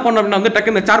போயிட்டு இங்கே என்ன பண்ண அப்படின்னா வந்து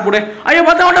டக்குன்னு இந்த சேர் போடு. ஐயோ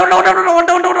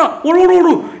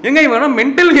ஓடு எங்க இவன்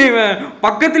மென்டல் இவன்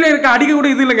பக்கத்திலே இருக்க அடிக்க கூட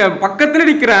இது இல்லைங்க, பக்கத்துல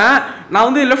நிற்கிறேன் நான்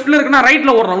வந்து லெஃப்ட்ல இருக்கேன்னா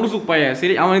ரைட்ல ஓடுறான் லூசு பையன்.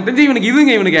 சரி அவனுக்கு தெரிஞ்சு இவனுக்கு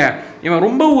இதுங்க இவன்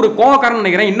ரொம்ப ஒரு கோவக்காரன்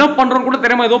நினைக்கிறேன். என்ன பண்றோன்னு கூட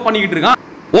தெரியாம ஏதோ பண்ணிக்கிட்டு இருக்கான்.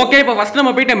 ஓகே இப்போ ஃபர்ஸ்ட்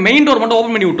நம்ம போயிட்டு மெயின் டோர் மட்டும்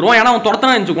ஓப்பன் பண்ணி விட்டுருவோம். ஏன்னா அவன்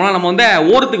துரத்தனா வச்சுக்கோங்களேன் நம்ம வந்து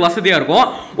ஓரத்துக்கு வசதியாக இருக்கும்.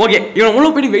 ஓகே இவன் உள்ள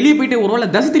போயிட்டு வெளியே போயிட்டு ஒரு வேளை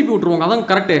தசை திருப்பி விட்டுருவாங்க, அதான்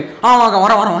கரெக்ட்.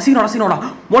 வர வசீனோட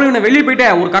மொழி இவனை வெளியே போயிட்டு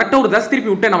ஒரு கரெக்டாக ஒரு தசை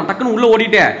திருப்பி விட்டு நம்ம டக்குன்னு உள்ள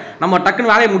ஓடிட்டு நம்ம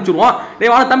டக்குன்னு வேலையை முடிச்சிருவோம்.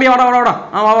 டேய் வாடா தம்பி வாடா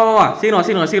வா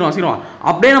சீக்கிரம்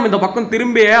அப்படியே நம்ம இந்த பக்கம்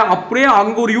திரும்பி அப்படியே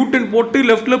அங்கே ஒரு யூட்டன் போட்டு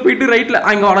லெஃப்ட்ல போயிட்டு ரைட்ல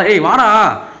அங்கே வாடா.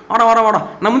 வாடா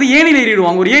நம்ம வந்து ஏணியில் ஏறிடுவோம்.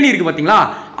 அங்கே ஒரு ஏணி இருக்கு பார்த்தீங்களா,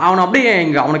 அவனை அப்படியே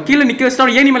அவனை கீழே நிற்க வச்சுட்டு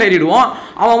அவன் ஏணி மேலே ஏறிடுவோம்.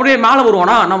 அவன் அப்படியே மேலே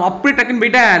வருவானா, நம்ம அப்படியே டக்குன்னு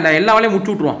போயிட்டு அந்த எல்லா வேலையும்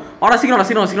முடிச்சு விட்ருவோம். வாடா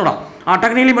சீக்கிரம்டா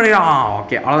டக்குன்னு ஏறி மேலே.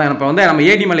 ஓகே அவ்வளோதான் இப்போ வந்து நம்ம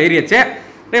ஏணி மேலே ஏறியாச்சு.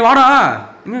 டேய் வாடா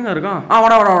எங்கெங்க இருக்கான்.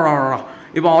 வாடா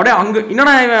இப்போ அப்படியே அங்கே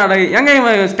என்னடா எங்க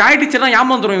இவன் ஸ்கை டீச்சர் தான்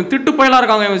ஏமாந்துடும். இவன் திட்டு போயெல்லாம்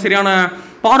இருக்காங்க இவன் சரியான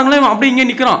பாருங்களேன். இவன் அப்படியே இங்கே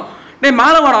நிற்கிறான். டேய்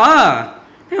மேலே வாடா.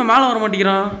 இவன் மேலே வர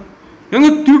மாட்டேங்கிறான். எங்க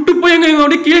திட்டு போய் எங்க இவன்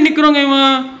அப்படியே கீழே நிற்கிறாங்க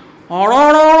இவன்.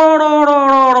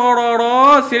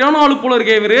 சரியான ஆளு போல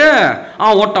இருக்கே இவரு.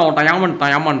 ஓட்டான்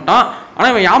ஏமாட்டான். ஆனால்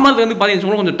இவன் ஏமாறது வந்து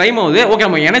பார்த்தீங்கன்னா கொஞ்சம் டைம் ஆகுது. ஓகே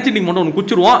நம்ம எனர்ஜி மட்டும் ஒன்று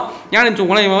குச்சிருவோம். ஏன்னு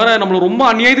வச்சுக்கோங்களேன் இவன் வேறு நம்மளை ரொம்ப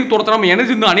அநியாயத்துக்கு துரத்துறோம். நம்ம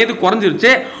எனர்ஜி வந்து அநியாயத்துக்கு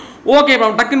குறைஞ்சிருச்சு. ஓகே இப்போ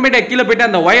நம்ம டக்குன்னு போயிட்டு கீழே போயிட்டு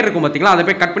அந்த ஒயர் இருக்கும் பார்த்தீங்களா, அதை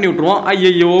போய் கட் பண்ணி விட்டுருவோம்.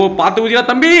 ஐயோ பார்த்து ஊதியா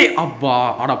தம்பி. அப்பா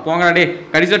போங்கடா டே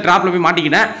கடைசியில் ட்ராப்பில் போய்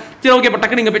மாட்டிக்கினேன். சரி ஓகே இப்போ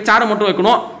டக்குன்னு இங்கே போய் சேரை மட்டும்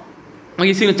வைக்கணும்.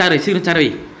 ஓகே சீக்கிரம் சேர்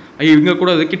வை. ஐயோ இங்கே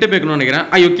கூட கிட்ட போய்க்கணும்னு நினைக்கிறேன்.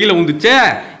 ஐயோ கீழே வந்துச்சு.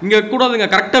 இங்கே கூட இங்கே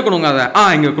கரெக்டாக இருக்கணுங்க அதை.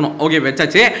 இங்கே இருக்கணும். ஓகே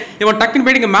வச்சாச்சு. இவன் டக்குன்னு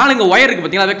போயிட்டு இங்கே மேலே இங்கே ஒயர் இருக்குது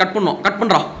பார்த்தீங்களா, அதை கட்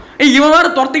பண்ணுறான். இவன் வேறு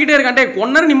துரத்துக்கிட்டே இருக்கான்டே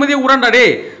கொன்னரு நிம்மதியாக உரான்டா டே.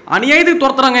 அநியாயத்துக்கு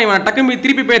துரத்துறாங்க இவன். டக்குன்னு போய்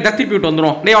திருப்பி திருப்பி விட்டு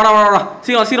வந்துடும். டே வாடா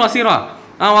சீக்கிரம்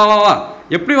வா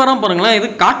எப்படி வரான் பாருங்களேன். இது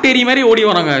காட்டேரி மாதிரி ஓடி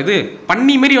வராங்க, இது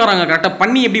பன்னி மாரி வராங்க. கரெக்டாக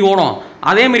பன்னி எப்படி ஓடும்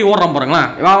அதே மாதிரி ஓடுறான் பாருங்களேன்.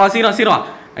 வா சீக்கிரம்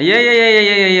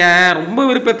ஐயா ரொம்ப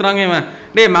விருப்பத்துறாங்க இவன்.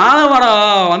 டே மேலே வாடா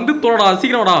வந்து தோடா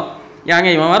சீக்கிரம் வாடா. ஏங்க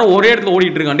இவன் வேற ஒரே இடத்துல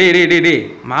ஓடிட்டு இருக்கான். டே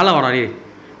மேலே வாடா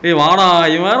ஏய் வாடா,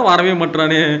 இவன் வேறு வரவே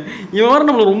மாட்டானே, இவன் வேறு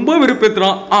நம்மளை ரொம்ப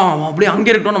வெறுப்பேற்றுறான். அப்படியே அங்கே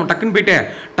இருக்கட்டும், நம்ம டக்குன்னு போயிட்டு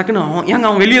டக்குன்னு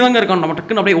அவன் வெளியே தாங்க இருக்கான், நம்ம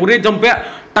டக்குன்னு அப்படியே ஒரே ஜம்பு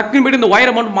டக்குன்னு போயிட்டு இந்த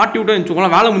ஒயரை மட்டும் மாட்டி விட்டு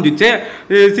வச்சுக்கோங்களேன், வேலை முடிஞ்சிச்சு.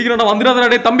 சீக்கிரம்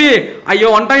வந்துடாதே தம்பி. ஐயோ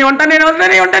வந்துட்டானே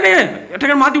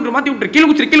டக்குன்னு மாற்றி விட்டுரு,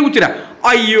 கீழே குச்சிரு.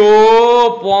 ஐயோ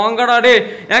போங்கடா டே,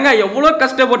 ஏங்க எவ்வளோ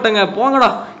கஷ்டப்பட்டங்க,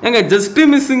 போங்கடா. ஏங்க ஜஸ்ட்டு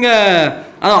மிஸ்ஸுங்க,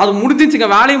 அது முடிஞ்சிச்சுங்க,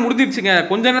 வேலையை முடிஞ்சிருச்சுங்க.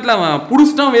 கொஞ்ச நேரத்தில்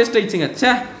புடிச்சிட்டான், வேஸ்ட்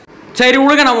ஆயிடுச்சுங்க. சரி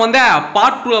விடுங்க, நம்ம வந்து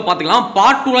பார்ட் 2 பார்த்துக்கலாம்.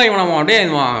 பார்ட் 2 இவன் நம்ம அப்படியே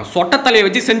சொட்ட தலையை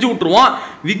வச்சு செஞ்சு விட்டுருவோம்.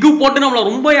 விக்கு போட்டு நம்மளை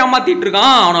ரொம்ப ஏமாத்திட்டு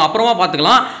இருக்கான், அவனை அப்புறமா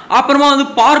பார்த்துக்கலாம். அப்புறமா வந்து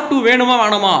பார்ட் 2 வேணுமா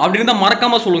வேணாமா அப்படின்னு தான்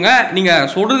மறக்காம சொல்லுங்க. நீங்க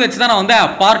சொல்றது வச்சு தான் நான் வந்து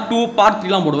பார்ட் 2 பார்ட்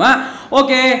 3 போடுவேன்.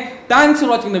 ஓகே, தேங்க்ஸ் ஃபார்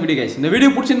வாட்சிங் இந்த வீடியோ கைஸ். இந்த வீடியோ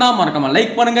பிடிச்சிருந்தா மறக்காம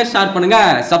லைக் பண்ணுங்க, ஷேர் பண்ணுங்க,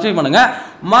 சப்ஸ்கிரைப் பண்ணுங்க.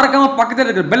 மறக்காம பக்கத்தில்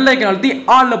இருக்கிற பெல் ஐக்கன் அழுத்தி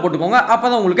ஆல்ல போட்டுக்கோங்க,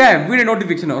 அப்பதான் உங்களுக்கு வீடியோ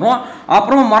நோட்டிஃபிகேஷன் வரும்.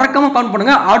 அப்புறமா மறக்காம கமெண்ட்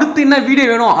பண்ணுங்க, அடுத்து என்ன வீடியோ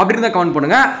வேணும் அப்படின்றத கமெண்ட்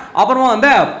பண்ணுங்க. அப்புறமா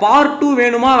வந்து பார்ட் 2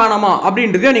 வேணுமா வேணாமா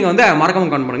அப்படின்றத நீங்க வந்து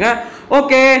மறக்காம கமெண்ட் பண்ணுங்க.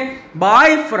 Okay,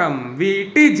 bye from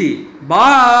VTG.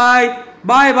 பாய்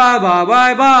பாய் பாய் பாய்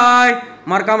பாய் பாய்.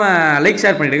 மறக்காம லைக்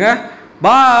ஷேர் பண்ணிடுங்க.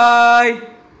 பாய்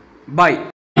பாய்.